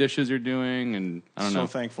grain dishes you're doing. And I don't know. So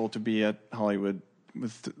thankful to be at Hollywood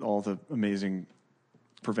with all the amazing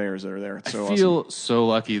purveyors that are there. It's so I feel so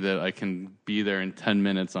lucky that I can be there in 10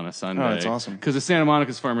 minutes on a Sunday. Oh, that's awesome. Because the Santa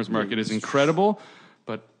Monica's Farmers Market is incredible,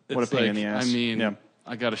 but it's What a pain like, in the ass. I mean, Yeah.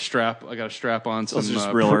 I got to strap on some also just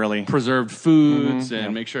real early. preserved foods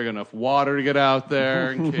and make sure I got enough water to get out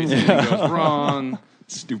there in case anything goes wrong.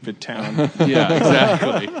 Stupid town. Yeah,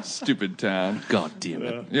 exactly. Stupid town. God damn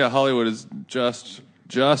it. Yeah, Hollywood is just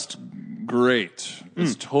great.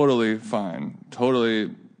 It's totally fine. Totally,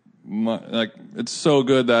 like it's so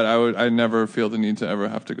good that I never feel the need to ever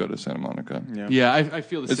have to go to Santa Monica. Yeah, I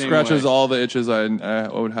feel the It same scratches way. all the itches I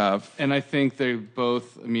would have. And I think they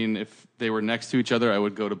both, I mean, if they were next to each other, I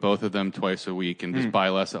would go to both of them twice a week and just buy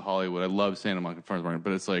less at Hollywood. I love Santa Monica Farmers Market,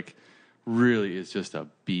 but it's like really is just a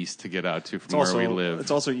beast to get out to from where we live.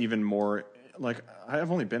 It's also even more like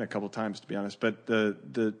I've only been a couple times to be honest, but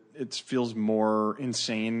it feels more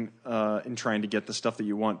insane in trying to get the stuff that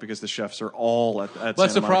you want because the chefs are all at Well,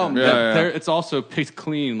 that's Santa the problem. Monica. Yeah. It's also picked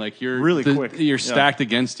clean. Like you're Really quick. You're Yeah. stacked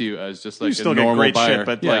against you as just like You still a get normal great buyer. shit,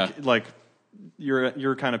 but yeah. like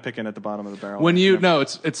you're kind of picking at the bottom of the barrel. When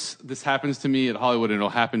it's this happens to me at Hollywood, and it'll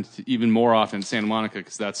happen to even more often in Santa Monica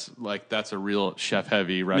because that's a real chef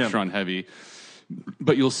heavy, restaurant heavy.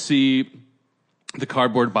 But you'll see the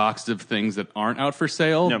cardboard boxes of things that aren't out for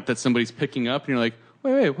sale that somebody's picking up, and you're like,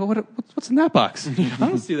 wait, what's in that box? I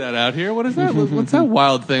don't see that out here. What is that? What's that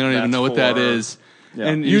wild thing? I don't even know what that is. Yeah.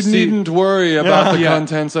 And You see, needn't worry about the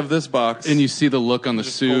contents of this box. and you see the look on the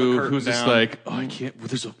Just pull the Sue, curtain who's just down. like, oh, I can't.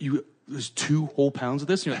 Well, there's 2 whole pounds of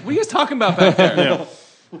this. And you're like, what are you guys talking about back there?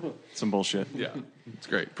 some bullshit. Yeah, it's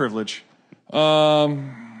great. Privilege.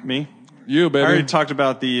 Me? You, baby. I already talked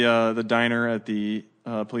about the diner at the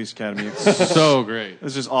police academy. So great.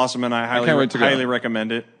 It's just awesome, and I can't wait to go. highly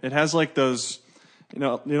recommend it. It has like those, you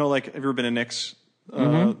know, like have you ever been to Nick's?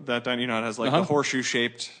 That diner, you know, it has like the horseshoe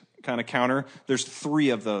shaped kind of counter. There's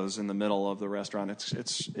 3 of those in the middle of the restaurant.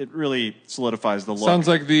 It really solidifies the look. Sounds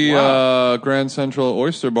like the Grand Central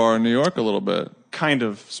Oyster Bar in New York a little bit. kind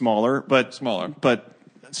of smaller, but Smaller. but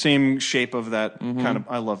same shape of that kind of.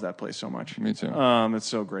 I love that place so much. Me too. It's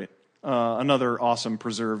so great. Another awesome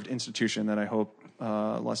preserved institution that I hope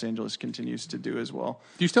Los Angeles continues to do as well.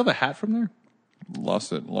 Do you still have a hat from there?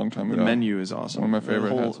 Lost it a long time The ago. menu is awesome. One of my favorite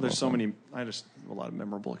hats of There's all so time. many. I just a lot of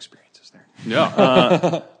memorable experiences there.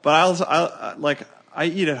 Yeah. But I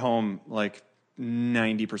eat at home like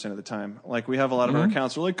 90% of the time. Like we have a lot of our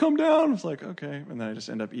accounts are like, come down. It's like, okay. And then I just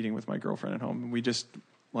end up eating with my girlfriend at home. We just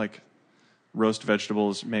like roast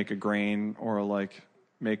vegetables, make a grain, or like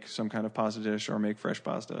make some kind of pasta dish, or make fresh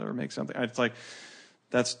pasta, or make something. It's like,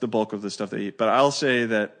 that's the bulk of the stuff they eat. But I'll say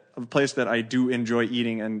that a place that I do enjoy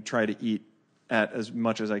eating and try to eat at as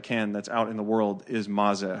much as I can that's out in the world is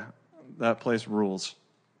Mozza. That place rules.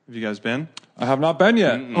 Have you guys been? I have not been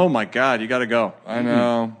yet. Oh my God, you got to go. I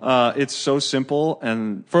know. It's so simple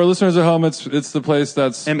and For our listeners at home, it's the place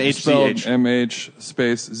that's MHZH. spelled MH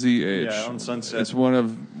space ZH. Yeah, on Sunset. It's one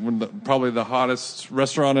of probably the hottest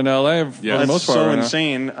restaurant in LA for the That's most part. so right now.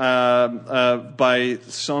 insane. By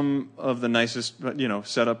some of the nicest,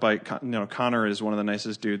 set up by Connor is one of the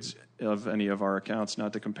nicest dudes of any of our accounts.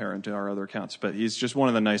 Not to compare him to our other accounts, but he's just one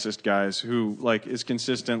of the nicest guys who is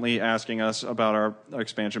consistently asking us about our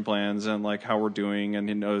expansion plans and how we're doing, and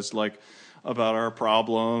he knows about our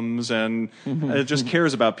problems, and it just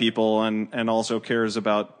cares about people, and also cares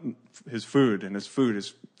about his food, and his food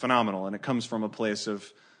is phenomenal, and it comes from a place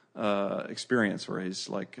of experience where he's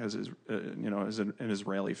has his is an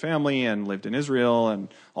Israeli family and lived in Israel,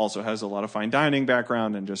 and also has a lot of fine dining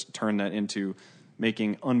background, and just turned that into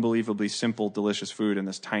making unbelievably simple, delicious food in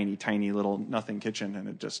this tiny, tiny little nothing kitchen,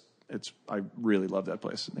 and I really love that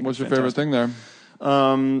place. What's your favorite thing there?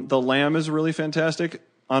 The lamb is really fantastic.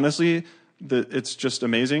 Honestly, it's just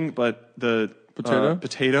amazing, but the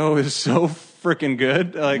potato is so freaking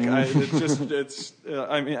good.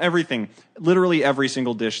 Everything, literally every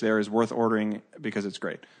single dish there is worth ordering because it's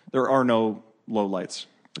great. There are no low lights.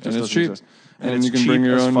 And it's cheap. And you can bring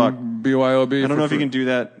your own BYOB. I don't know if you can do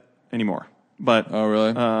that anymore. But oh,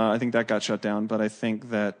 really? I think that got shut down. But I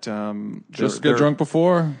think that just get drunk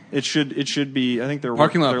before. It should be. I think their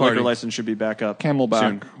Parking lot liquor license should be back up. Camelback.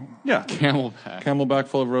 Soon. Yeah, Camelback. Camelback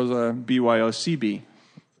full of rosé. BYOCB.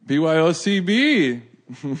 BYOCB.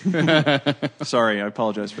 Sorry, I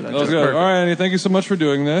apologize for that. That was good. All right, Andy, thank you so much for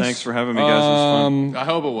doing this. Thanks for having me, guys. It was fun. I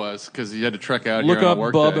hope it was, because you had to trek out Look here on up a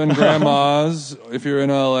work Bub day. and Grandma's if you're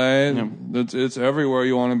in LA. It's everywhere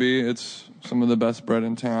you want to be. It's some of the best bread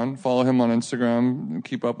in town. Follow him on Instagram.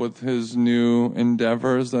 Keep up with his new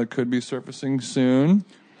endeavors that could be surfacing soon.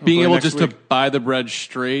 Being able next just week. to buy the bread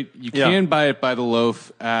straight, you can buy it by the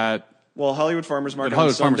loaf at Hollywood Farmers Market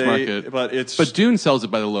Hollywood on Sunday, Farmers Market, but Dune sells it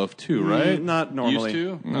by the loaf too, right? Not normally.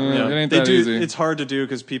 Used to? It ain't They that do. easy. It's hard to do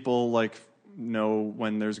because people know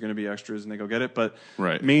when there's going to be extras and they go get it. But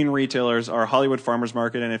Right. main retailers are Hollywood Farmers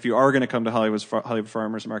Market, and if you are going to come to Hollywood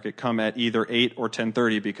Farmers Market, come at either 8 or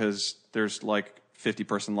 10:30 because there's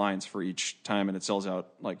 50-person lines for each time, and it sells out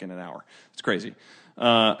in an hour. It's crazy.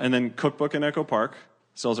 And then Cookbook in Echo Park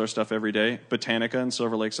sells our stuff every day. Botanica in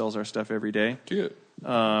Silver Lake sells our stuff every day. Cute.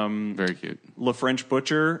 Very cute. La French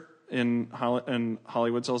Butcher in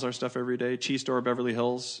Hollywood sells our stuff every day. Cheese Store Beverly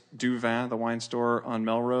Hills. Du Vin, the wine store on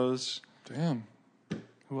Melrose. Damn.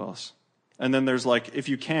 Who else? And then there's if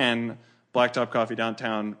you can, Blacktop Coffee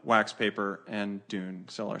downtown, Wax Paper, and Dune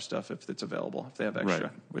sell our stuff if it's available, if they have extra,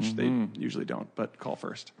 Right. which they usually don't, but call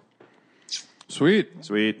first. Sweet.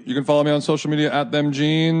 You can follow me on social media at them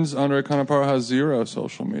jeans. Andre Conaparo has 0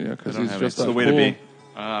 social media because he's just It's the way to be.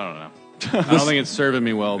 I don't know. I don't think it's serving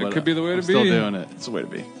me well, but could be the way to I'm still be. doing it. It's the way to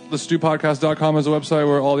be. TheStewPodcast.com is a website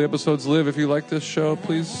where all the episodes live. If you like this show,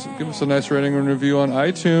 please give us a nice rating and review on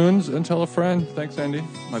iTunes and tell a friend. Thanks, Andy.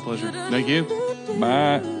 My pleasure. Thank you.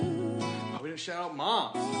 Bye. We didn't shout out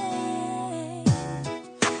Mom.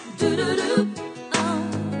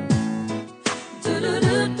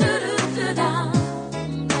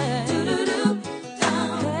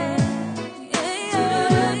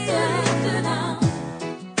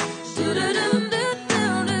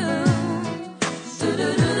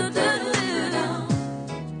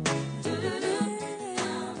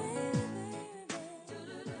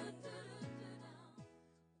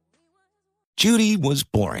 Judy was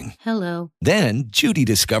boring. Hello. Then Judy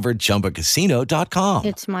discovered ChumbaCasino.com.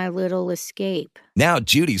 It's my little escape. Now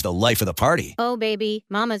Judy's the life of the party. Oh, baby,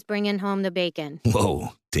 mama's bringing home the bacon. Whoa,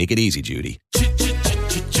 take it easy, Judy.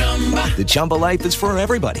 The Chumba life is for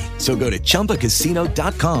everybody. So go to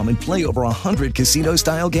ChumbaCasino.com and play over 100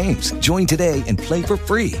 casino-style games. Join today and play for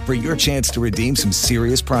free for your chance to redeem some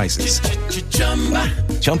serious prizes.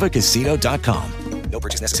 ChumbaCasino.com. No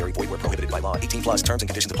purchase necessary. Void where prohibited by law. 18+ terms and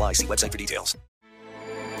conditions apply. See website for details.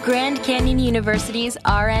 Grand Canyon University's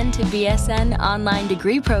RN to BSN online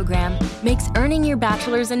degree program makes earning your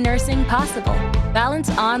bachelor's in nursing possible. Balance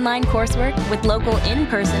online coursework with local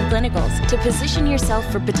in-person clinicals to position yourself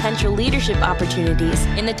for potential leadership opportunities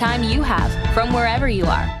in the time you have from wherever you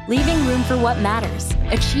are, leaving room for what matters.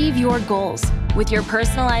 Achieve your goals with your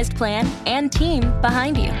personalized plan and team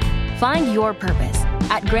behind you. Find your purpose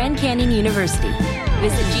at Grand Canyon University.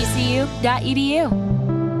 Visit gcu.edu.